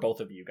question for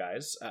both of you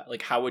guys.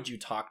 How would you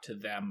talk to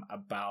them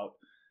about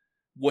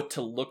what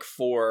to look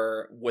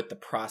for, what the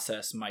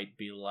process might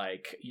be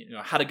like,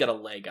 how to get a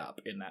leg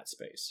up in that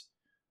space?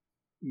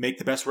 Make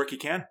the best work you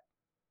can,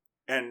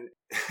 and.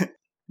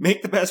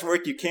 Make the best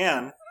work you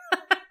can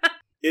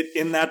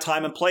in that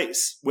time and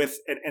place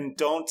and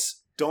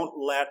don't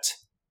let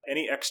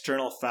any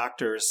external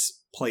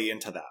factors play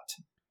into that,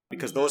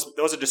 because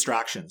those are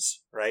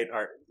distractions, right?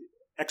 Our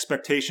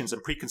expectations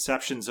and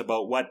preconceptions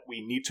about what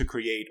we need to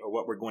create or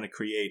what we're going to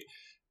create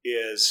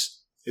is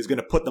going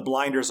to put the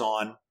blinders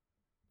on,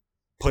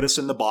 put us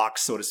in the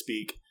box, so to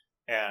speak,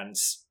 and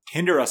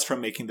hinder us from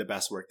making the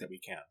best work that we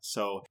can.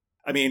 So,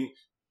 I mean,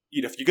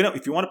 if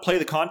you want to play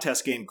the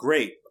contest game,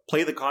 great.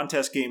 Play the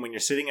contest game when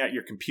you're sitting at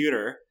your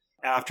computer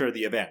after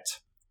the event.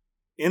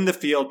 In the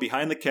field,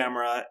 behind the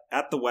camera,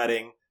 at the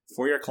wedding,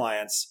 for your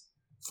clients,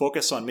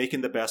 focus on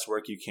making the best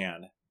work you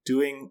can,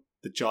 doing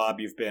the job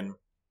you've been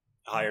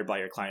hired by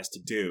your clients to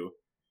do,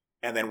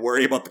 and then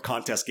worry about the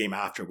contest game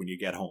after when you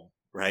get home,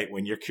 right?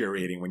 When you're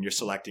curating, when you're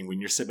selecting,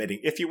 when you're submitting,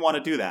 if you want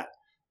to do that.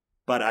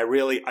 But I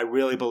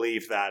really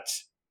believe that,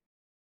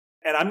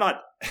 and I'm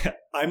not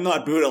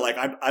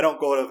Buddha. I don't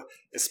go to,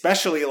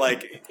 especially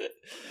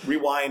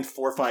rewind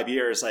 4 or 5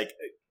 years,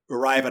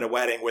 arrive at a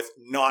wedding with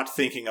not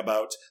thinking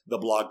about the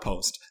blog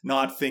post,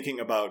 not thinking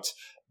about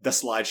the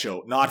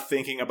slideshow, not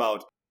thinking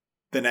about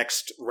the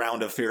next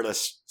round of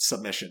fearless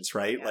submissions,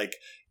 right? Yeah.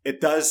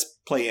 It does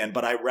play in,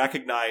 but I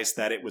recognize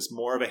that it was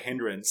more of a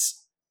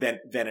hindrance than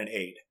an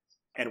aid.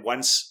 And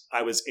once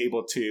I was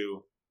able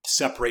to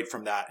separate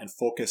from that and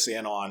focus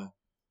in on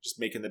just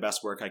making the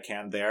best work I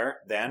can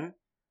then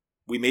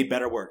we made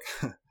better work.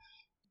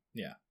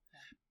 Yeah.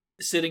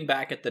 sitting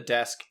back at the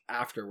desk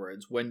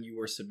afterwards when you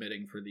were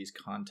submitting for these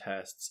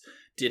contests,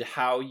 did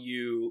how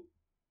you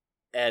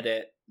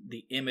edit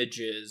the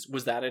images,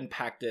 was that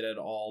impacted at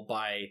all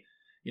by,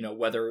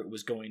 whether it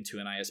was going to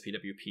an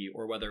ISPWP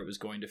or whether it was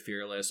going to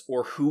Fearless,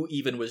 or who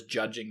even was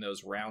judging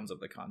those rounds of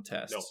the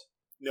contest?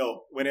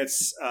 No. When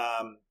it's,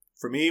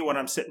 for me, when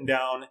I'm sitting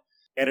down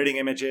editing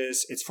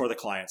images, it's for the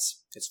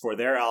clients. It's for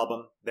their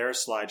album, their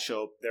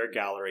slideshow, their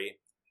gallery,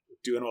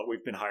 doing what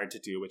we've been hired to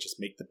do, which is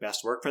make the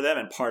best work for them.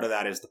 And part of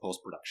that is the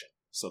post-production.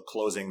 So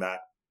closing that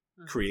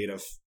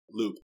creative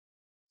loop.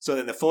 So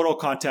then the photo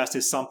contest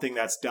is something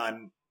that's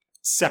done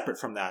separate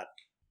from that.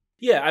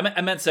 Yeah,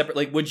 I meant separate.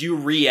 Like, would you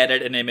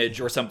re-edit an image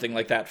or something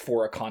like that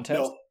for a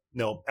contest?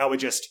 No. I would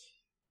just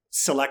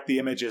select the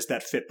images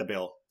that fit the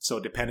bill. So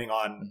depending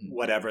on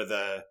whatever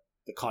the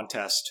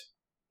contest,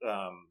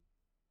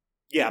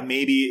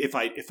 maybe if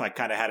I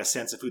kind of had a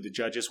sense of who the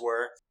judges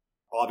were,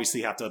 obviously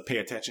you have to pay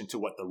attention to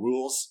what the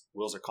rules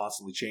are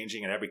constantly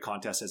changing, and every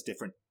contest has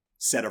different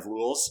set of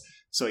rules.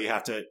 So you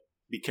have to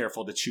be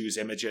careful to choose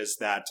images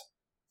that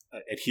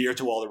adhere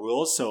to all the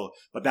rules.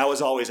 But that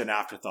was always an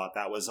afterthought.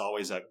 That was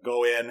always a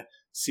go in,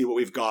 see what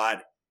we've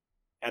got,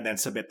 and then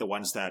submit the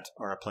ones that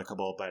are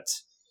applicable. But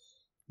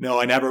no,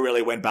 I never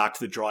really went back to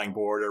the drawing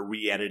board or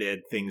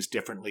re-edited things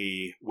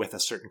differently with a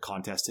certain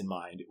contest in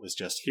mind. It was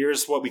just,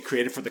 here's what we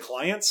created for the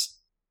clients.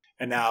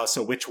 And now,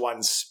 so which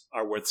ones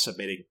are worth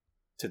submitting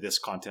to this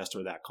contest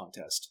or that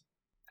contest?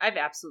 I've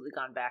absolutely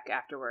gone back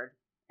afterward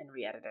and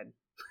re-edited.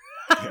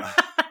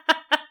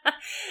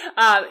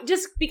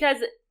 Just because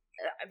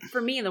for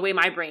me, and the way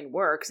my brain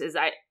works is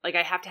I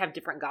have to have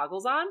different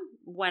goggles on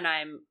when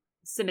I'm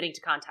submitting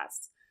to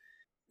contests.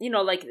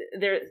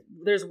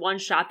 There's one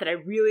shot that I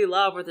really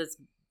love where this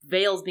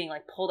veil's being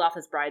like pulled off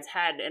this bride's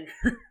head, and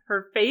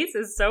her face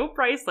is so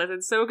priceless.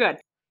 It's so good.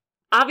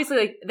 Obviously,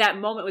 like, that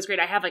moment was great.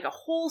 I have like a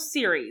whole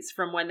series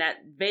from when that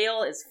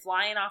veil is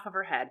flying off of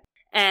her head.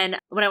 And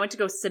when I went to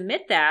go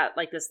submit that,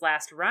 like this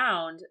last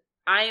round,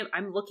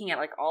 I'm looking at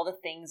like all the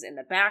things in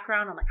the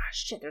background. I'm like, oh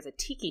shit, there's a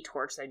tiki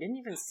torch that I didn't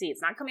even see.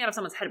 It's not coming out of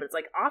someone's head, but it's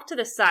like off to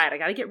the side. I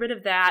got to get rid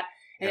of that.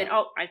 And then,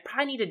 I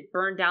probably need to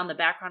burn down the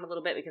background a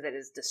little bit because it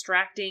is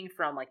distracting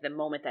from like the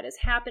moment that is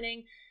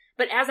happening.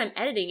 But as I'm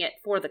editing it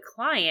for the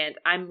client,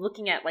 I'm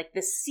looking at like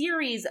the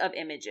series of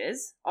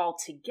images all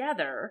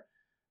together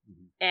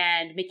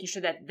and making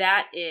sure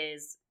that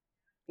is,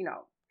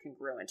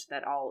 congruent,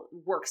 that all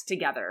works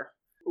together.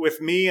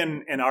 With me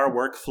and our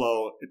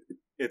workflow,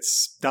 it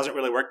doesn't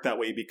really work that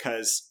way,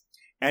 because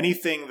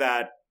anything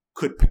that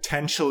could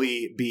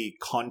potentially be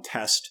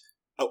contest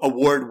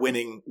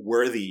award-winning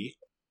worthy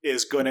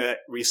is going to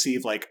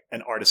receive like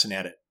an artisan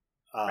edit,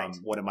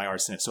 one of my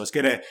artisan edits. So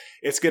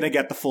it's gonna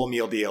get the full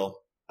meal deal.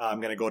 I'm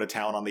going to go to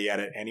town on the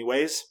edit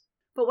anyways.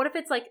 But what if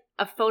it's like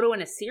a photo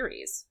in a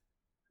series?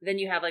 Then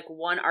you have like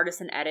one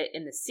artisan edit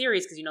in the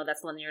series because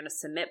that's the one you're going to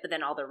submit, but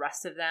then all the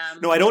rest of them.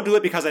 No, I don't do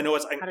it because I know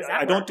it's.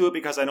 I don't do it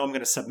because I know I'm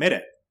going to submit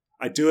it.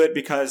 I do it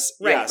because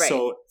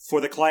So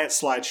for the client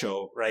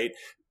slideshow, right?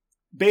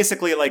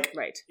 Basically, like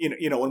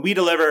when we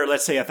deliver,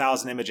 let's say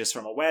 1,000 images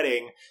from a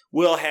wedding,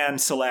 we'll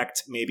hand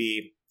select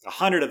maybe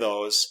 100 of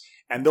those,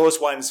 and those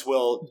ones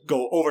will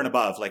go over and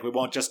above. Like, we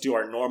won't just do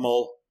our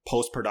normal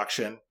post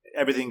production.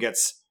 Everything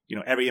gets,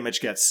 every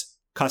image gets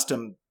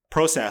custom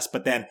processed,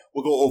 but then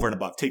we'll go over and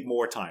above, take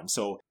more time.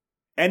 So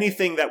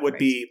anything that would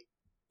be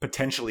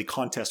potentially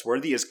contest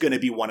worthy is going to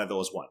be one of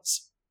those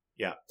ones.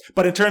 Yeah.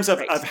 But in terms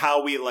of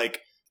how we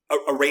like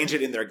arrange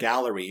it in their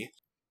gallery,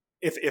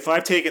 if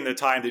I've taken the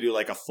time to do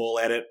like a full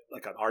edit,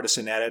 like an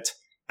artisan edit,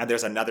 and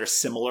there's another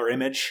similar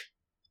image,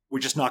 we're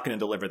just not going to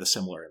deliver the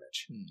similar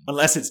image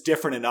unless it's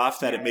different enough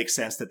that it makes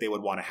sense that they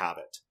would want to have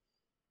it.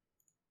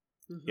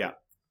 Mm-hmm. Yeah.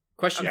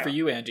 Question for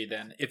you, Angie,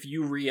 then. If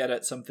you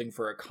re-edit something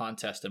for a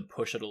contest and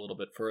push it a little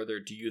bit further,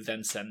 do you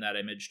then send that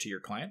image to your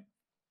client?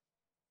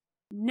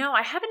 No,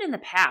 I haven't in the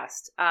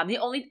past. I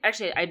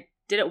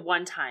did it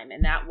one time,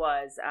 and that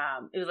was,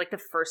 it was like the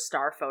first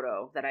star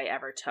photo that I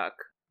ever took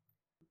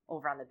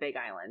over on the Big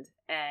Island.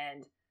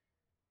 And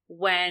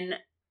when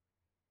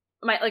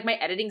my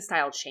editing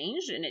style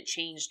changed, and it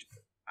changed,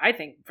 I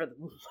think, for the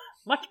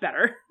much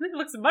better. It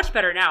looks much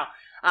better now.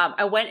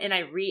 I went and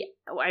I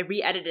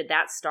re-edited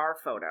that star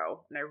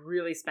photo, and I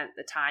really spent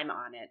the time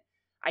on it.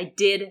 I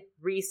did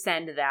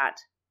resend that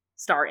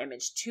star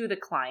image to the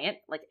client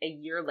like a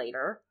year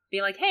later,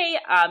 being like, hey,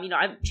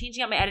 I'm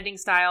changing up my editing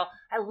style.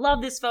 I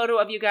love this photo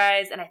of you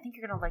guys, and I think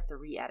you're going to like the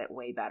re-edit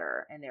way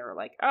better. And they were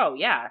like, oh,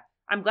 yeah,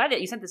 I'm glad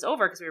that you sent this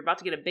over because we were about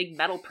to get a big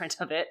metal print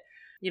of it,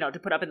 to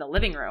put up in the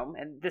living room,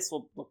 and this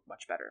will look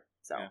much better.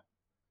 So,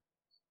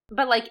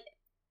 But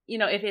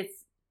if it's,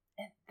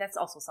 that's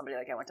also somebody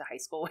like I went to high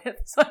school with,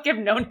 so like I've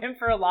known him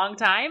for a long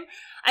time.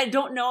 I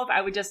don't know if I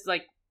would just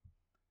I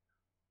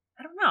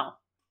don't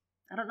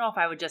know if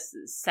I would just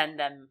send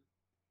them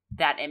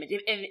that image.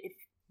 If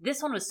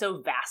this one was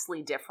so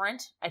vastly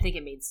different, I think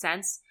it made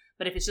sense.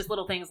 But if it's just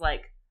little things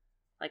like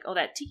oh,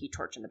 that tiki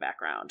torch in the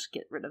background,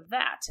 get rid of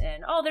that.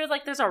 And oh,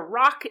 there's a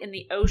rock in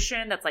the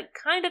ocean that's like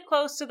kind of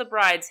close to the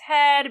bride's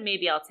head.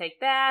 Maybe I'll take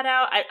that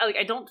out.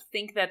 I don't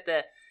think that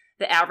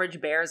the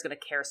average bear is going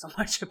to care so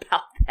much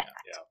about that.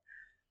 Yeah.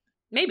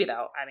 Maybe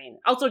though. I mean,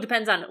 also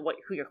depends on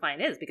who your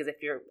client is, because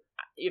if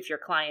your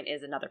client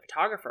is another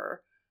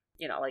photographer,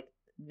 you know, like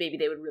maybe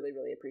they would really,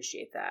 really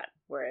appreciate that.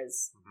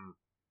 Whereas,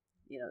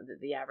 you know,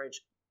 the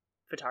average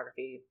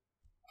photography,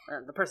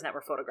 the person that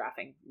we're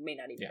photographing may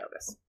not even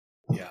notice.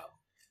 Yeah.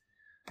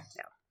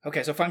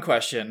 Okay, so fun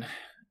question.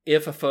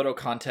 If a photo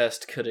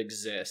contest could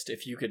exist,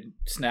 if you could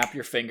snap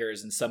your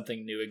fingers and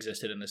something new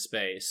existed in the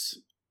space,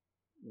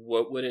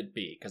 what would it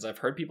be? Because I've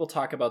heard people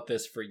talk about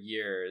this for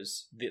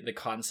years, the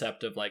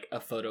concept of like a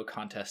photo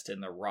contest in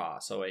the raw,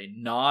 so a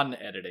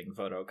non-editing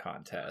photo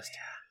contest.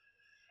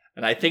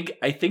 And I think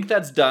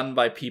that's done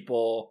by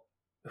people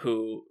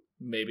who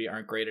maybe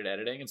aren't great at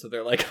editing, and so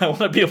they're like, I want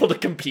to be able to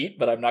compete,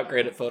 but I'm not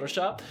great at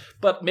Photoshop.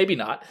 But maybe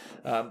not.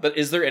 But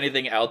is there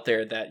anything out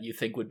there that you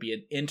think would be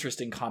an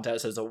interesting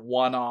contest as a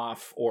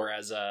one-off or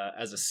as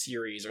a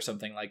series or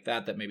something like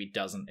that maybe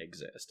doesn't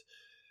exist?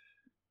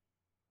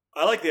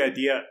 I like the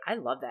idea. I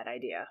love that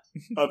idea.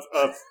 Of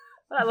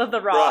I love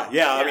the raw.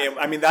 Yeah.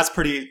 I mean that's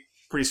pretty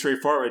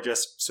straightforward.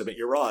 Just submit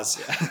your raws.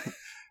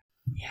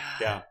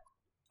 Yeah.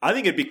 I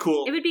think it'd be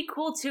cool. It would be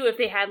cool too if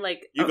they had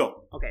like. You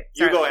go. Okay.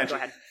 Sorry, you go, Angie. Go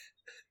ahead.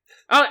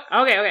 Oh,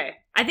 okay.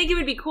 I think it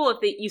would be cool if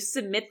you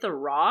submit the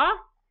raw,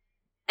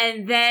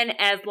 and then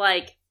as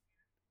like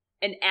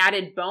an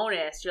added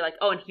bonus, you're like,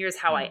 oh, and here's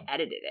how I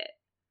edited it.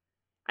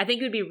 I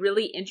think it would be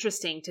really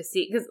interesting to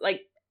see, because like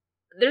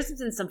there's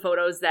been some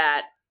photos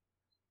that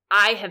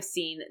I have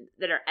seen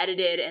that are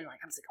edited, and like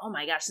I'm just like, oh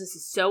my gosh, this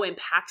is so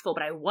impactful.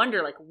 But I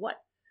wonder, like, what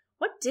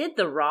did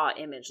the raw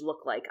image look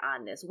like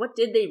on this? What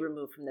did they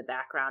remove from the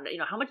background? You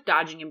know, how much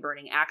dodging and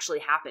burning actually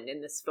happened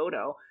in this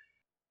photo?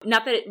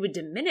 Not that it would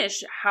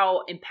diminish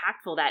how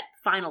impactful that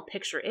final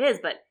picture is,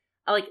 but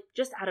like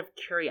just out of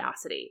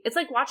curiosity. It's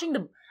like I feel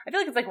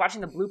like it's like watching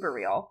the blooper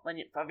reel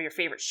of your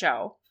favorite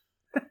show.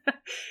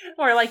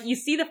 Or like you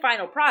see the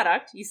final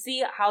product, you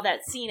see how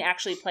that scene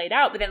actually played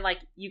out, but then like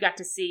you got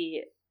to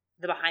see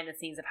the behind the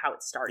scenes of how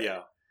it started.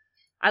 Yeah.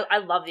 I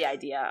love the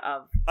idea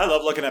of. I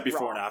love looking at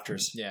before raw. and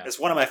afters. Yeah. It's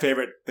one of my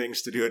favorite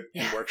things to do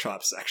in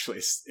workshops, actually,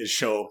 is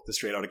show the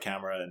straight out of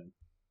camera.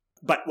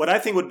 But what I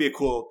think would be a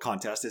cool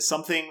contest is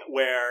something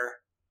where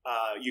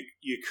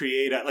you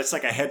create it's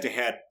like a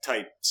head-to-head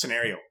type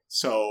scenario.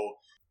 So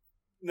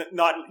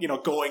not, you know,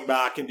 going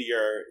back into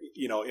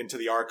into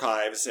the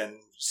archives and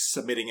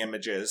submitting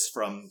images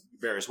from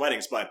various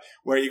weddings, but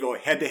where you go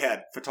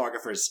head-to-head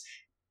photographers.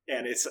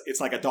 And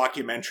it's like a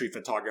documentary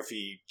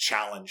photography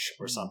challenge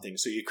or something.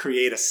 So you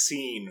create a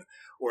scene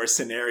or a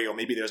scenario.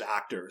 Maybe there's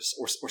actors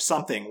or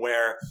something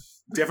where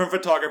different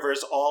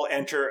photographers all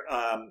enter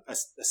a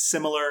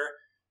similar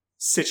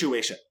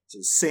situation. So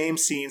the same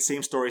scene,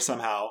 same story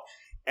somehow.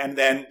 And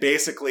then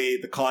basically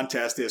the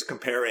contest is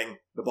comparing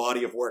the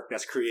body of work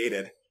that's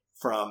created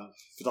from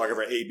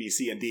photographer A, B,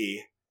 C, and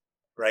D.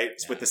 Right,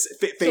 yeah. With this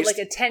so like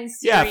a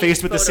 10-series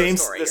faced with the same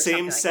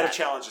like set of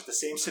challenges, the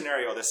same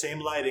scenario, the same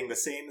lighting, the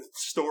same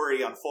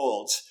story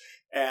unfolds,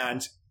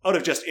 and out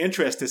of just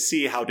interest to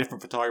see how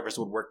different photographers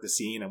would work the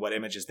scene and what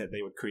images that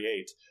they would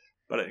create.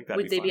 But I think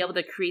that'd be able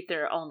to create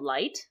their own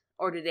light,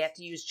 or do they have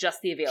to use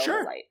just the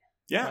available light?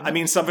 Yeah, I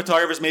mean, some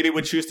photographers maybe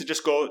would choose to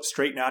just go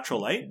straight natural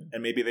light,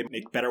 and maybe they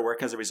make better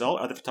work as a result.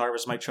 Other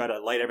photographers might try to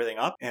light everything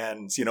up,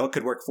 and it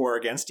could work for or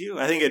against you.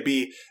 I think it'd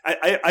be.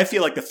 I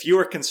feel like the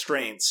fewer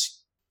constraints,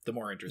 the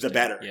more interesting, the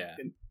better. Yeah,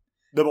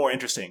 the more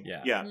interesting.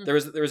 Yeah. There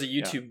was a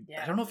YouTube.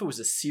 I don't know if it was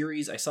a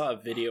series. I saw a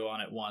video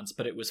on it once,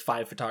 but it was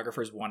 5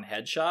 photographers, 1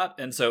 headshot,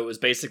 and so it was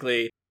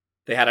basically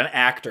they had an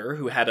actor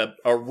who had a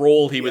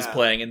role he was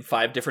playing, and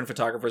 5 different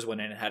photographers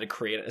went in and had to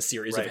create a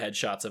series of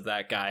headshots of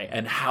that guy,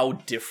 and how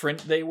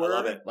different they were. I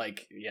love it.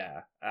 Like,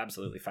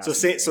 absolutely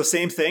fascinating. So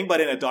same thing,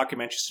 but in a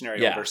documentary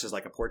scenario versus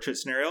like a portrait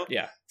scenario.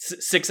 Yeah,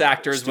 6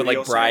 actors with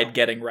like bride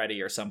getting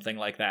ready or something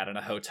like that in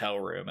a hotel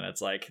room, and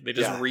it's like they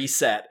just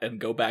reset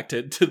and go back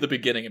to the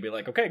beginning and be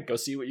like, okay, go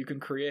see what you can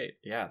create.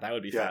 Yeah, that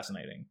would be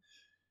fascinating.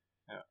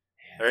 Yeah.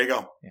 There you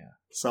go. Yeah,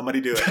 somebody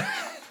do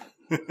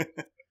it.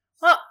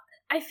 Well,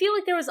 I feel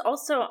like there was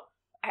also,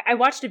 I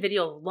watched a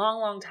video a long,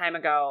 long time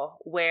ago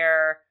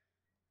where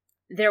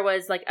there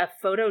was like a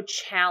photo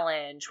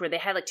challenge where they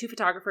had like 2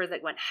 photographers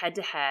that went head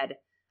to head.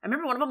 I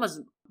remember one of them was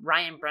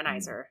Ryan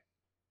Brenizer.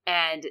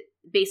 And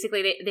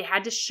basically they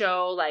had to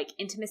show like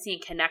intimacy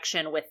and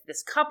connection with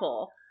this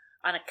couple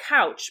on a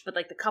couch, but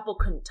like the couple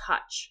couldn't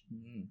touch.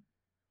 Mm-hmm.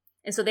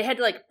 And so they had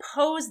to like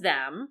pose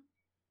them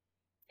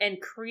and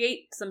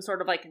create some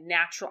sort of like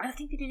natural. I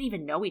think they didn't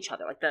even know each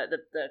other. Like the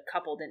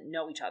couple didn't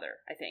know each other.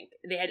 I think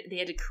they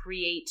had to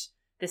create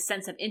this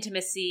sense of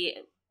intimacy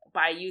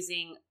by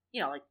using,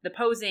 like the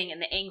posing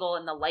and the angle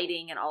and the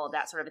lighting and all of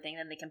that sort of a thing. And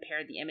then they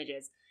compared the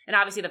images. And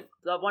obviously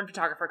the one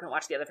photographer couldn't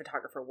watch the other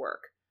photographer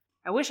work.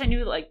 I wish I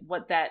knew like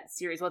what that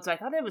series was. So I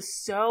thought it was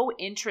so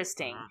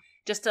interesting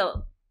just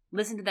to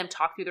listen to them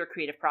talk through their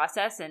creative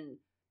process. And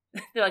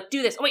they're like,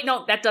 do this. Oh wait,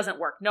 no, that doesn't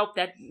work. Nope.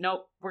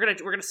 We're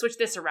gonna switch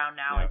this around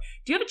now. Yeah.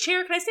 Do you have a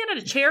chair? Can I stand on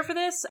a chair for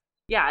this?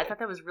 Yeah, I thought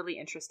that was really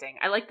interesting.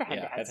 I like the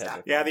head-to-head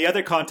stuff. Yeah, the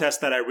other contests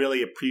that I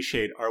really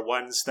appreciate are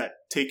ones that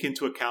take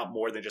into account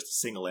more than just a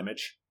single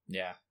image.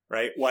 Yeah.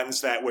 Right?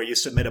 Ones that where you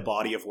submit a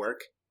body of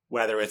work,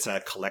 whether it's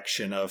a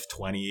collection of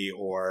 20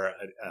 or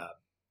a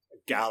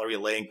gallery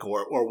link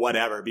or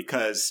whatever,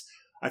 because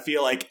I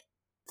feel like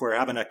if we're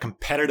having a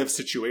competitive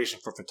situation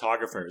for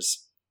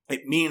photographers,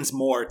 it means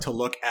more to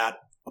look at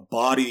a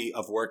body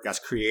of work that's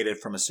created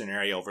from a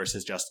scenario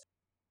versus just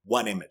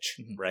one image,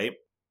 right?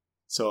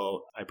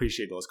 So I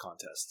appreciate those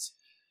contests.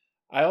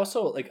 I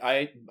also like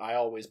I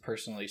always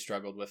personally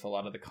struggled with a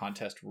lot of the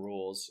contest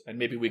rules, and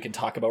maybe we can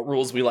talk about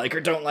rules we like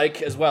or don't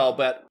like as well,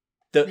 but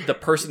the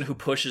person who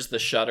pushes the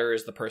shutter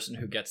is the person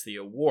who gets the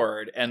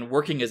award. And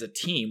working as a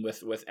team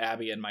with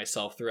Abby and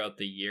myself throughout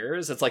the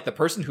years, it's like the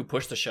person who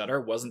pushed the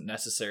shutter wasn't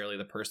necessarily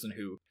the person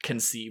who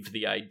conceived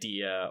the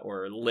idea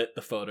or lit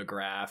the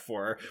photograph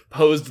or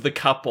posed the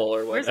couple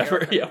or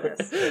whatever.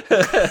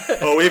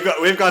 Oh,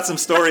 we've got some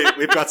stories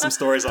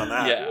on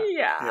that.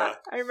 Yeah.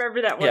 I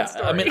remember that one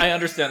story. I mean, I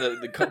understand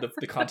that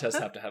the contests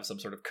have to have some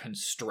sort of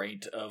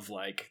constraint of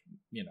like,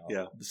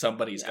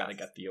 somebody's got to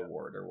get the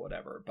award or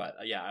whatever. But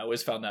I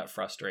always found that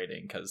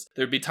frustrating because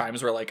there'd be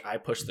times where like I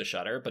pushed the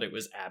shutter, but it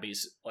was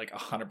Abby's like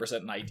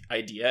 100%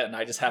 idea, and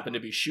I just happened to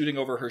be shooting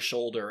over her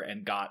shoulder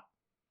and got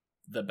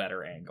the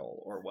better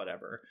angle or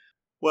whatever.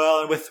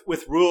 Well,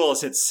 with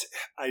rules, it's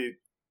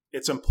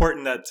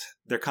important that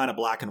they're kind of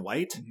black and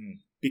white,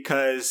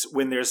 because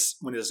when there's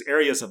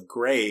areas of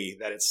gray,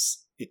 that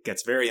it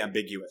gets very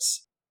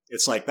ambiguous.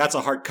 It's like, that's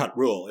a hard cut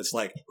rule. It's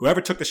like, whoever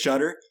took the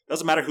shutter,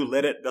 doesn't matter who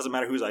lit it, doesn't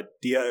matter whose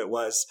idea it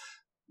was,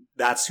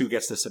 that's who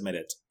gets to submit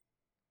it.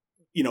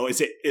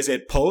 Is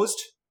it posed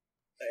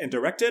and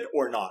directed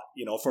or not?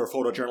 For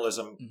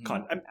photojournalism,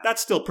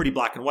 that's still pretty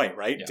black and white,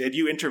 right? Yeah. Did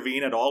you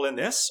intervene at all in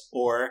this,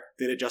 or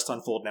did it just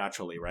unfold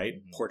naturally, right?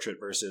 Portrait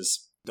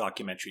versus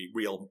documentary,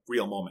 real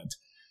moment.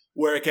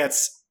 Where it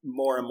gets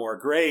more and more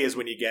gray is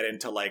when you get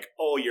into like,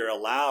 oh, you're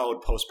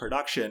allowed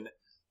post-production,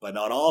 but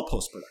not all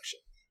post-production.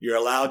 You're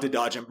allowed to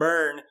dodge and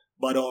burn,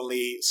 but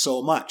only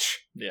so much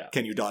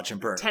can you dodge and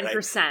burn.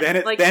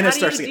 10%. Right? Then it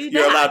starts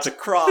you're allowed to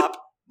crop,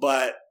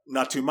 but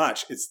not too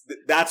much.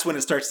 That's when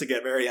it starts to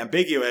get very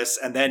ambiguous,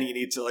 and then you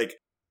need to like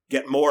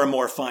get more and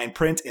more fine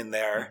print in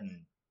there.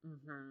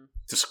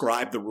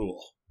 Describe the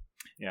rule.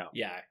 Yeah,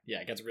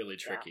 it gets really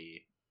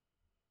tricky.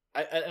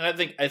 I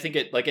think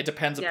it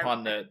depends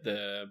upon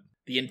the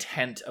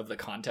intent of the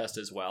contest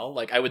as well.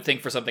 Like I would think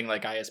for something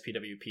like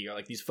ISPWP or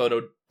like these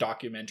photo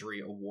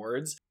documentary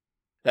awards,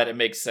 that it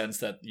makes sense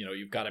that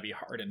you've got to be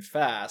hard and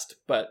fast.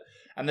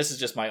 And this is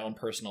just my own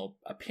personal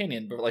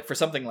opinion, but like for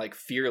something like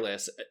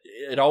Fearless,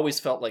 it always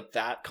felt like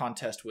that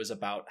contest was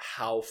about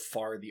how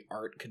far the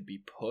art could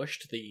be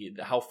pushed, the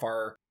how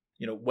far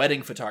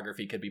wedding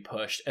photography could be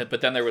pushed. But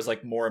then there was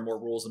like more and more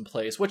rules in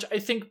place, which I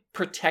think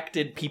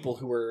protected people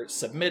who were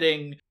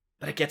submitting.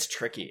 But it gets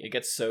tricky. It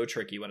gets so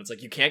tricky when it's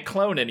like you can't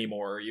clone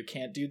anymore, or you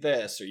can't do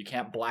this, or you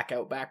can't black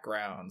out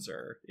backgrounds,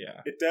 or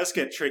It does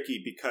get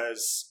tricky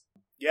because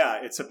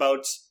it's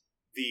about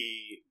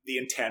the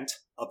intent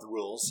of the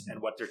rules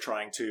and what they're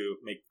trying to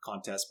make the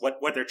contest, what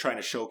they're trying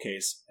to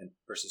showcase and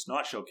versus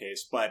not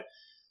showcase. But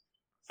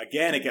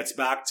again, it gets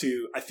back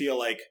to, I feel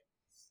like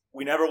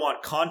we never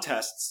want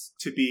contests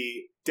to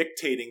be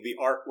dictating the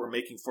art we're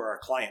making for our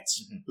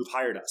clients who've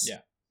hired us. Yeah.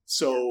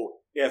 So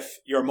if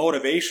your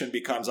motivation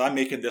becomes, I'm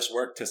making this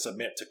work to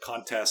submit to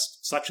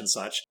contest such and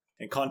such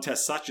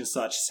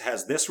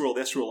has this rule,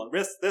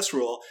 and this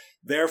rule.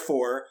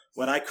 Therefore,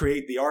 when I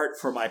create the art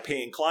for my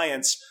paying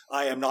clients,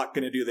 I am not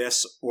going to do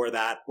this or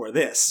that or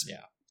this.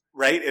 Yeah.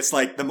 Right? It's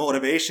like the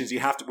motivations. We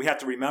have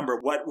to remember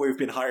what we've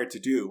been hired to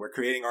do. We're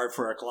creating art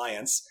for our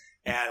clients,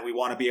 and we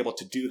want to be able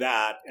to do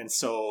that. And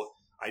so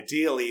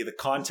ideally, the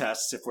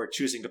contests, if we're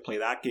choosing to play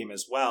that game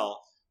as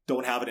well,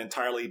 don't have an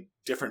entirely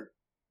different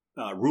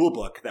rule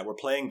book that we're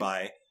playing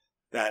by,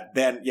 that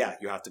then,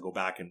 you have to go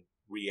back and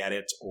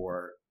re-edit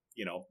or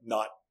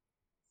not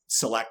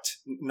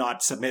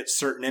submit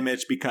certain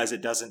image because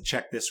it doesn't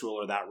check this rule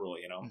or that rule,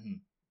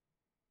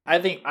 I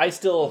think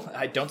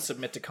I don't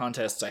submit to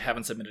contests. I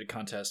haven't submitted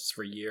contests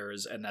for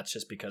years, and that's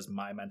just because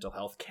my mental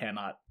health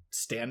cannot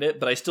stand it.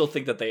 But I still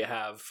think that they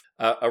have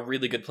a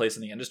really good place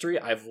in the industry.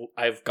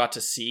 I've got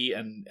to see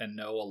and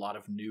know a lot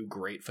of new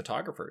great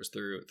photographers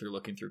through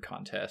looking through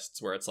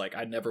contests where it's like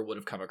I never would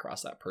have come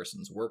across that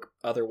person's work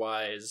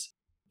otherwise.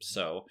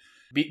 So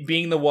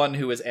being the one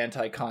who is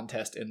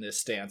anti-contest in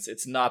this stance,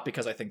 it's not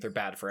because I think they're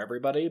bad for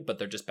everybody, but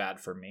they're just bad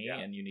for me. Yeah.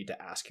 And you need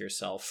to ask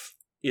yourself,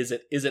 is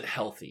it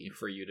healthy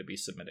for you to be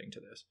submitting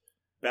to this?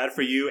 Bad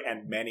for you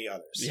and many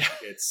others. Yeah.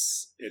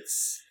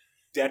 It's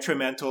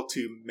detrimental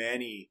to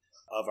many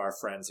of our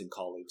friends and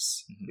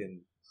colleagues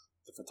in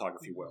the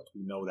photography world.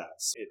 We know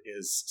that. It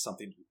is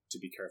something to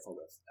be careful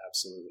with.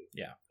 Absolutely.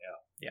 Yeah.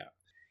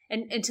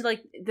 And to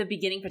like the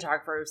beginning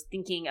photographers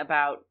thinking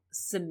about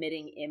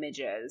submitting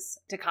images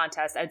to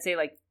contests, I'd say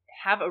like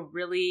have a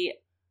really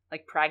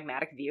like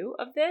pragmatic view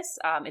of this.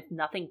 It's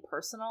nothing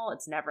personal.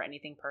 It's never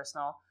anything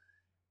personal.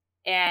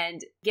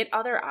 and get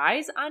other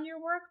eyes on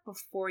your work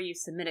before you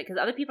submit it,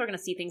 because other people are going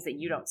to see things that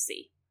you don't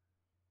see.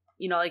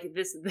 You know, like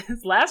this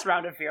last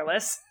round of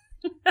Fearless,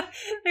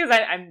 because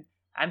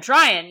I'm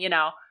trying. You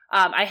know,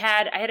 I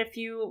had a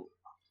few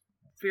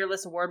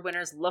Fearless Award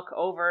winners look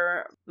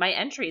over my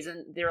entries,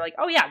 and they were like,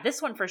 "Oh yeah,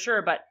 this one for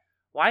sure, but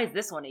why is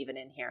this one even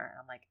in here?" And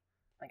I'm like,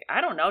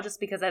 I don't know, just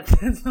because that's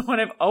the one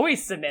I've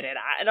always submitted.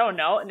 I don't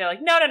know. And they're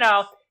like, no,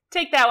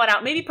 take that one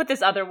out. Maybe put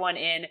this other one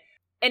in.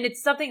 And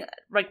it's something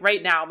like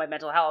right now, my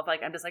mental health,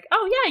 like I'm just like,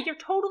 oh yeah, you're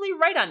totally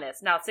right on this.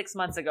 Now 6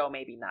 months ago,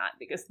 maybe not,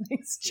 because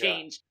things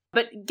change.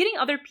 Yeah. But getting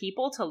other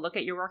people to look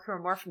at your work who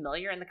are more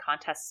familiar in the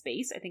contest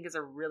space, I think is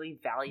a really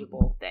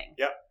valuable thing.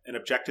 Yep, an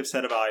objective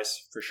set of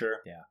eyes for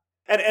sure. Yeah.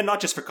 And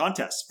not just for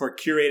contests, for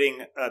curating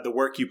the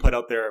work you put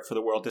out there for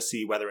the world to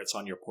see, whether it's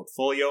on your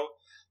portfolio,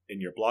 in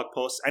your blog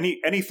posts,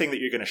 anything that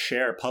you're going to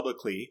share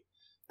publicly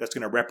that's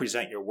going to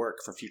represent your work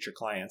for future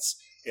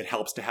clients. It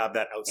helps to have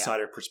that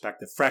outsider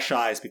perspective, fresh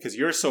eyes, because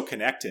you're so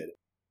connected.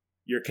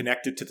 You're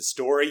connected to the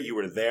story. You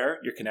were there.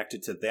 You're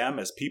connected to them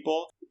as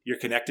people. You're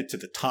connected to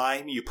the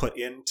time you put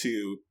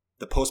into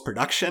the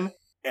post-production.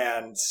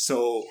 And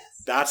so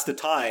that's the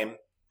time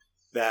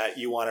that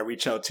you want to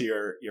reach out to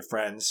your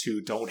friends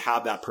who don't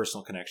have that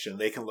personal connection.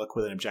 They can look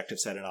with an objective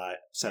set of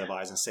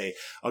eyes and say,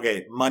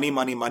 okay, money,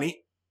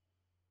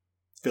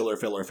 filler,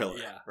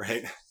 Yeah.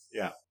 right?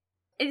 Yeah.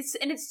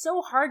 It's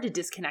so hard to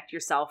disconnect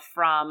yourself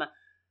from,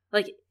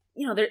 like,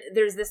 you know,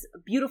 there's this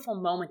beautiful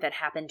moment that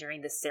happened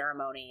during this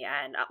ceremony.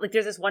 And like,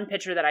 there's this one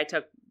picture that I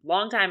took a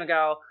long time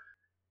ago.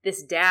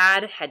 This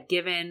dad had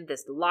given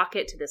this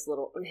locket to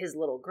his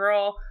little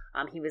girl.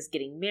 He was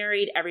getting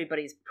married.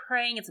 Everybody's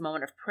praying. It's a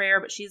moment of prayer,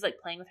 but she's like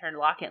playing with her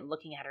locket and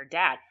looking at her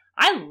dad.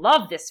 I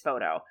love this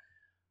photo.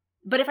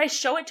 But if I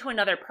show it to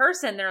another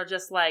person, they're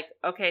just like,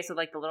 okay, so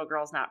like the little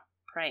girl's not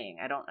praying.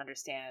 I don't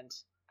understand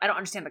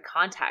the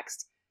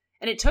context.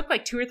 And it took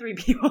like 2 or 3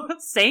 people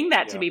saying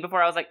that to me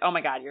before I was like, oh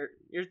my God,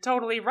 you're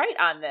totally right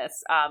on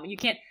this. You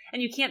can't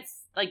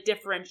like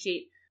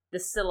differentiate the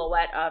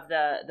silhouette of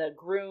the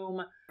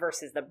groom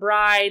versus the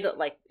bride.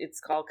 Like,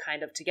 it's all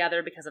kind of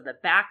together because of the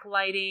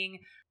backlighting.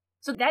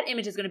 So that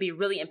image is going to be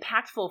really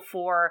impactful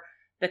for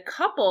the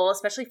couple,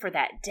 especially for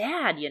that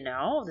dad, you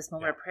know, this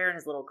moment of prayer, and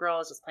his little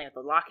girl is just playing with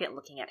the locket and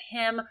looking at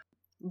him.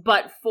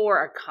 But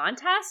for a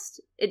contest,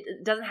 it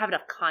doesn't have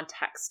enough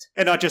context.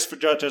 And not just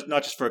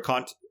for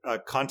a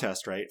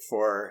contest, right?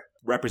 For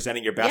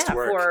representing your best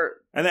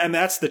work. And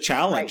that's the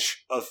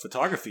challenge of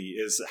photography,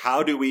 is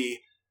how do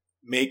we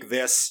make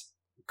this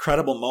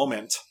incredible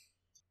moment?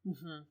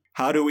 Mm-hmm.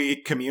 How do we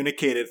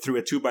communicate it through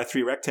a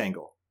 2x3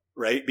 rectangle,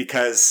 right?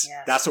 Because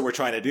that's what we're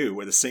trying to do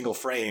with a single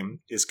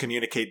frame, is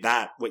communicate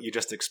what you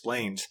just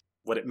explained,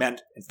 what it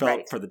meant and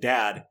felt for the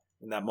dad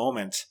in that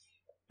moment.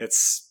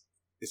 It's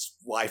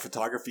why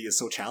photography is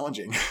so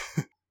challenging.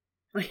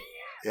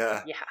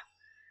 Yeah.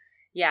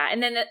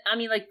 And then, I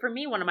mean, like, for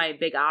me, one of my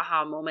big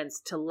aha moments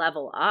to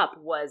level up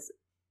was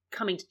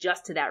coming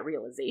to that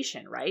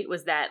realization, right?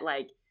 Was that,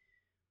 like,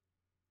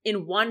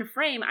 in one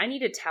frame, I need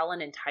to tell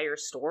an entire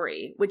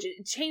story, which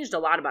changed a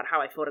lot about how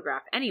I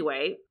photograph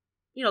anyway.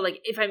 You know,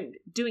 like, if I'm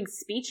doing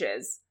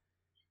speeches,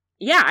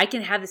 I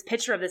can have this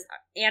picture of this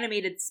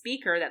animated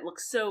speaker that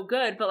looks so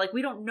good, but, like,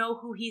 we don't know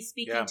who he's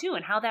speaking to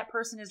and how that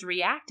person is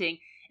reacting.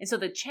 And so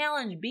the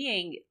challenge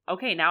being,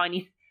 okay, now I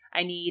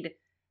need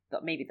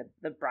maybe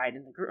the bride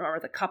and the groom, or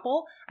the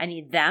couple. I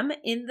need them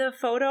in the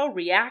photo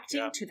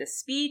reacting to the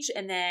speech.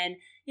 And then,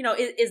 you know,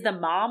 is the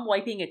mom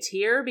wiping a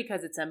tear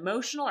because it's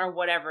emotional or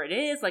whatever it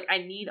is? Like, I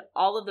need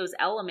all of those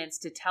elements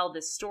to tell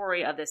this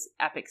story of this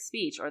epic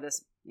speech, or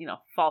this, you know,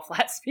 fall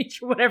flat speech,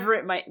 or whatever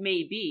it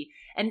may be.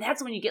 And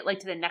that's when you get, like,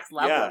 to the next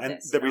level of and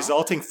this. The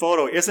resulting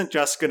photo isn't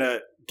just going to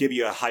give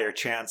you a higher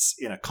chance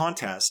in a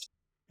contest.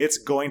 It's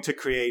going to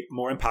create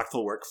more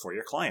impactful work for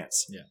your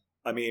clients. Yeah.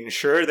 I mean,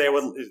 sure they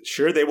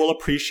will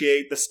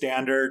appreciate the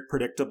standard,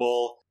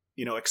 predictable,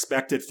 you know,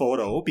 expected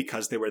photo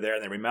because they were there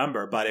and they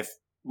remember. But if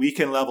we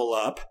can level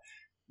up,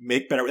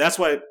 make better. That's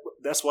why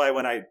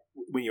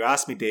when you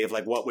asked me, Dave,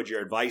 like, what would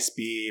your advice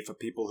be for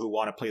people who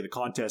want to play the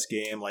contest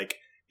game? Like,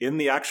 in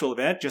the actual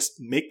event, just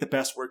make the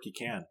best work you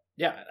can.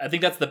 Yeah, I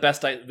think that's the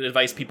best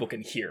advice people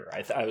can hear.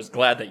 I was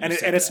glad that you said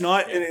that. And it's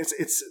not, and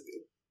it's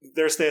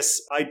there's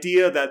this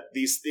idea that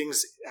these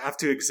things have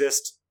to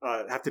exist,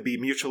 have to be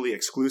mutually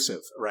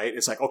exclusive, right?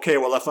 It's like, okay,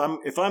 well,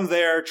 if I'm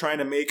there trying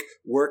to make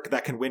work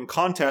that can win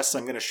contests,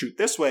 I'm going to shoot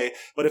this way.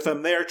 But if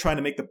I'm there trying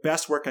to make the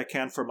best work I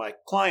can for my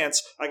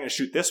clients, I'm going to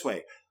shoot this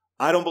way.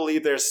 I don't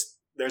believe there's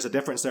a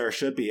difference there, or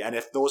should be. And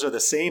if those are the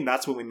same,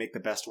 that's when we make the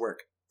best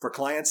work for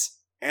clients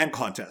and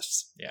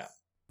contests. Yeah.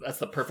 That's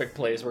the perfect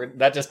place.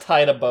 That just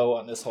tied a bow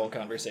on this whole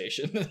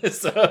conversation.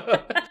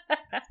 So,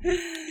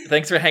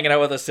 thanks for hanging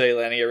out with us today,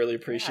 Lanny. I really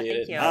appreciate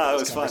it. It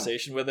was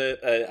conversation fun with it.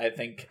 I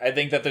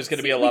think that there's going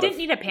to be a lot. We didn't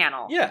need a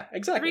panel. Yeah,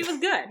 exactly. 3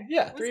 was good.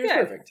 Yeah, 3 was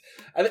perfect.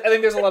 I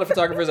think there's a lot of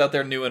photographers out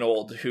there, new and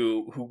old,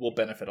 who will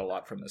benefit a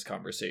lot from this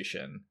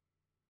conversation.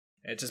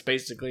 It just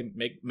basically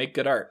make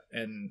good art,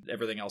 and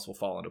everything else will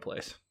fall into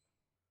place.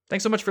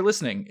 Thanks so much for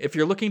listening. If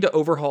you're looking to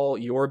overhaul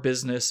your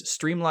business,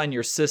 streamline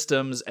your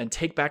systems, and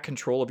take back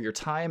control of your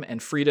time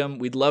and freedom,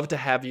 we'd love to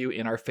have you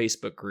in our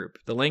Facebook group.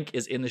 The link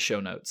is in the show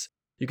notes.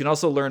 You can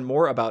also learn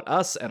more about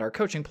us and our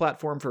coaching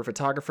platform for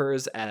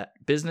photographers at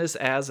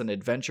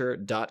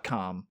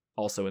businessasanadventure.com,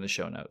 also in the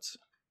show notes.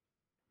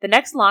 The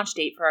next launch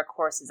date for our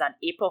course is on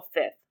April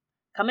 5th.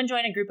 Come and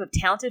join a group of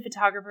talented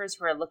photographers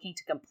who are looking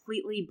to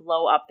completely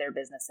blow up their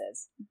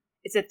businesses.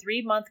 It's a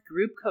 3-month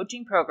group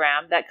coaching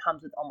program that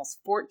comes with almost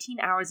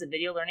 14 hours of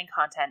video learning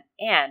content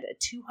and a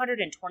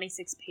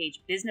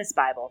 226-page business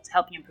Bible to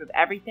help you improve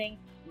everything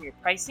from your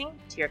pricing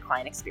to your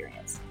client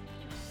experience.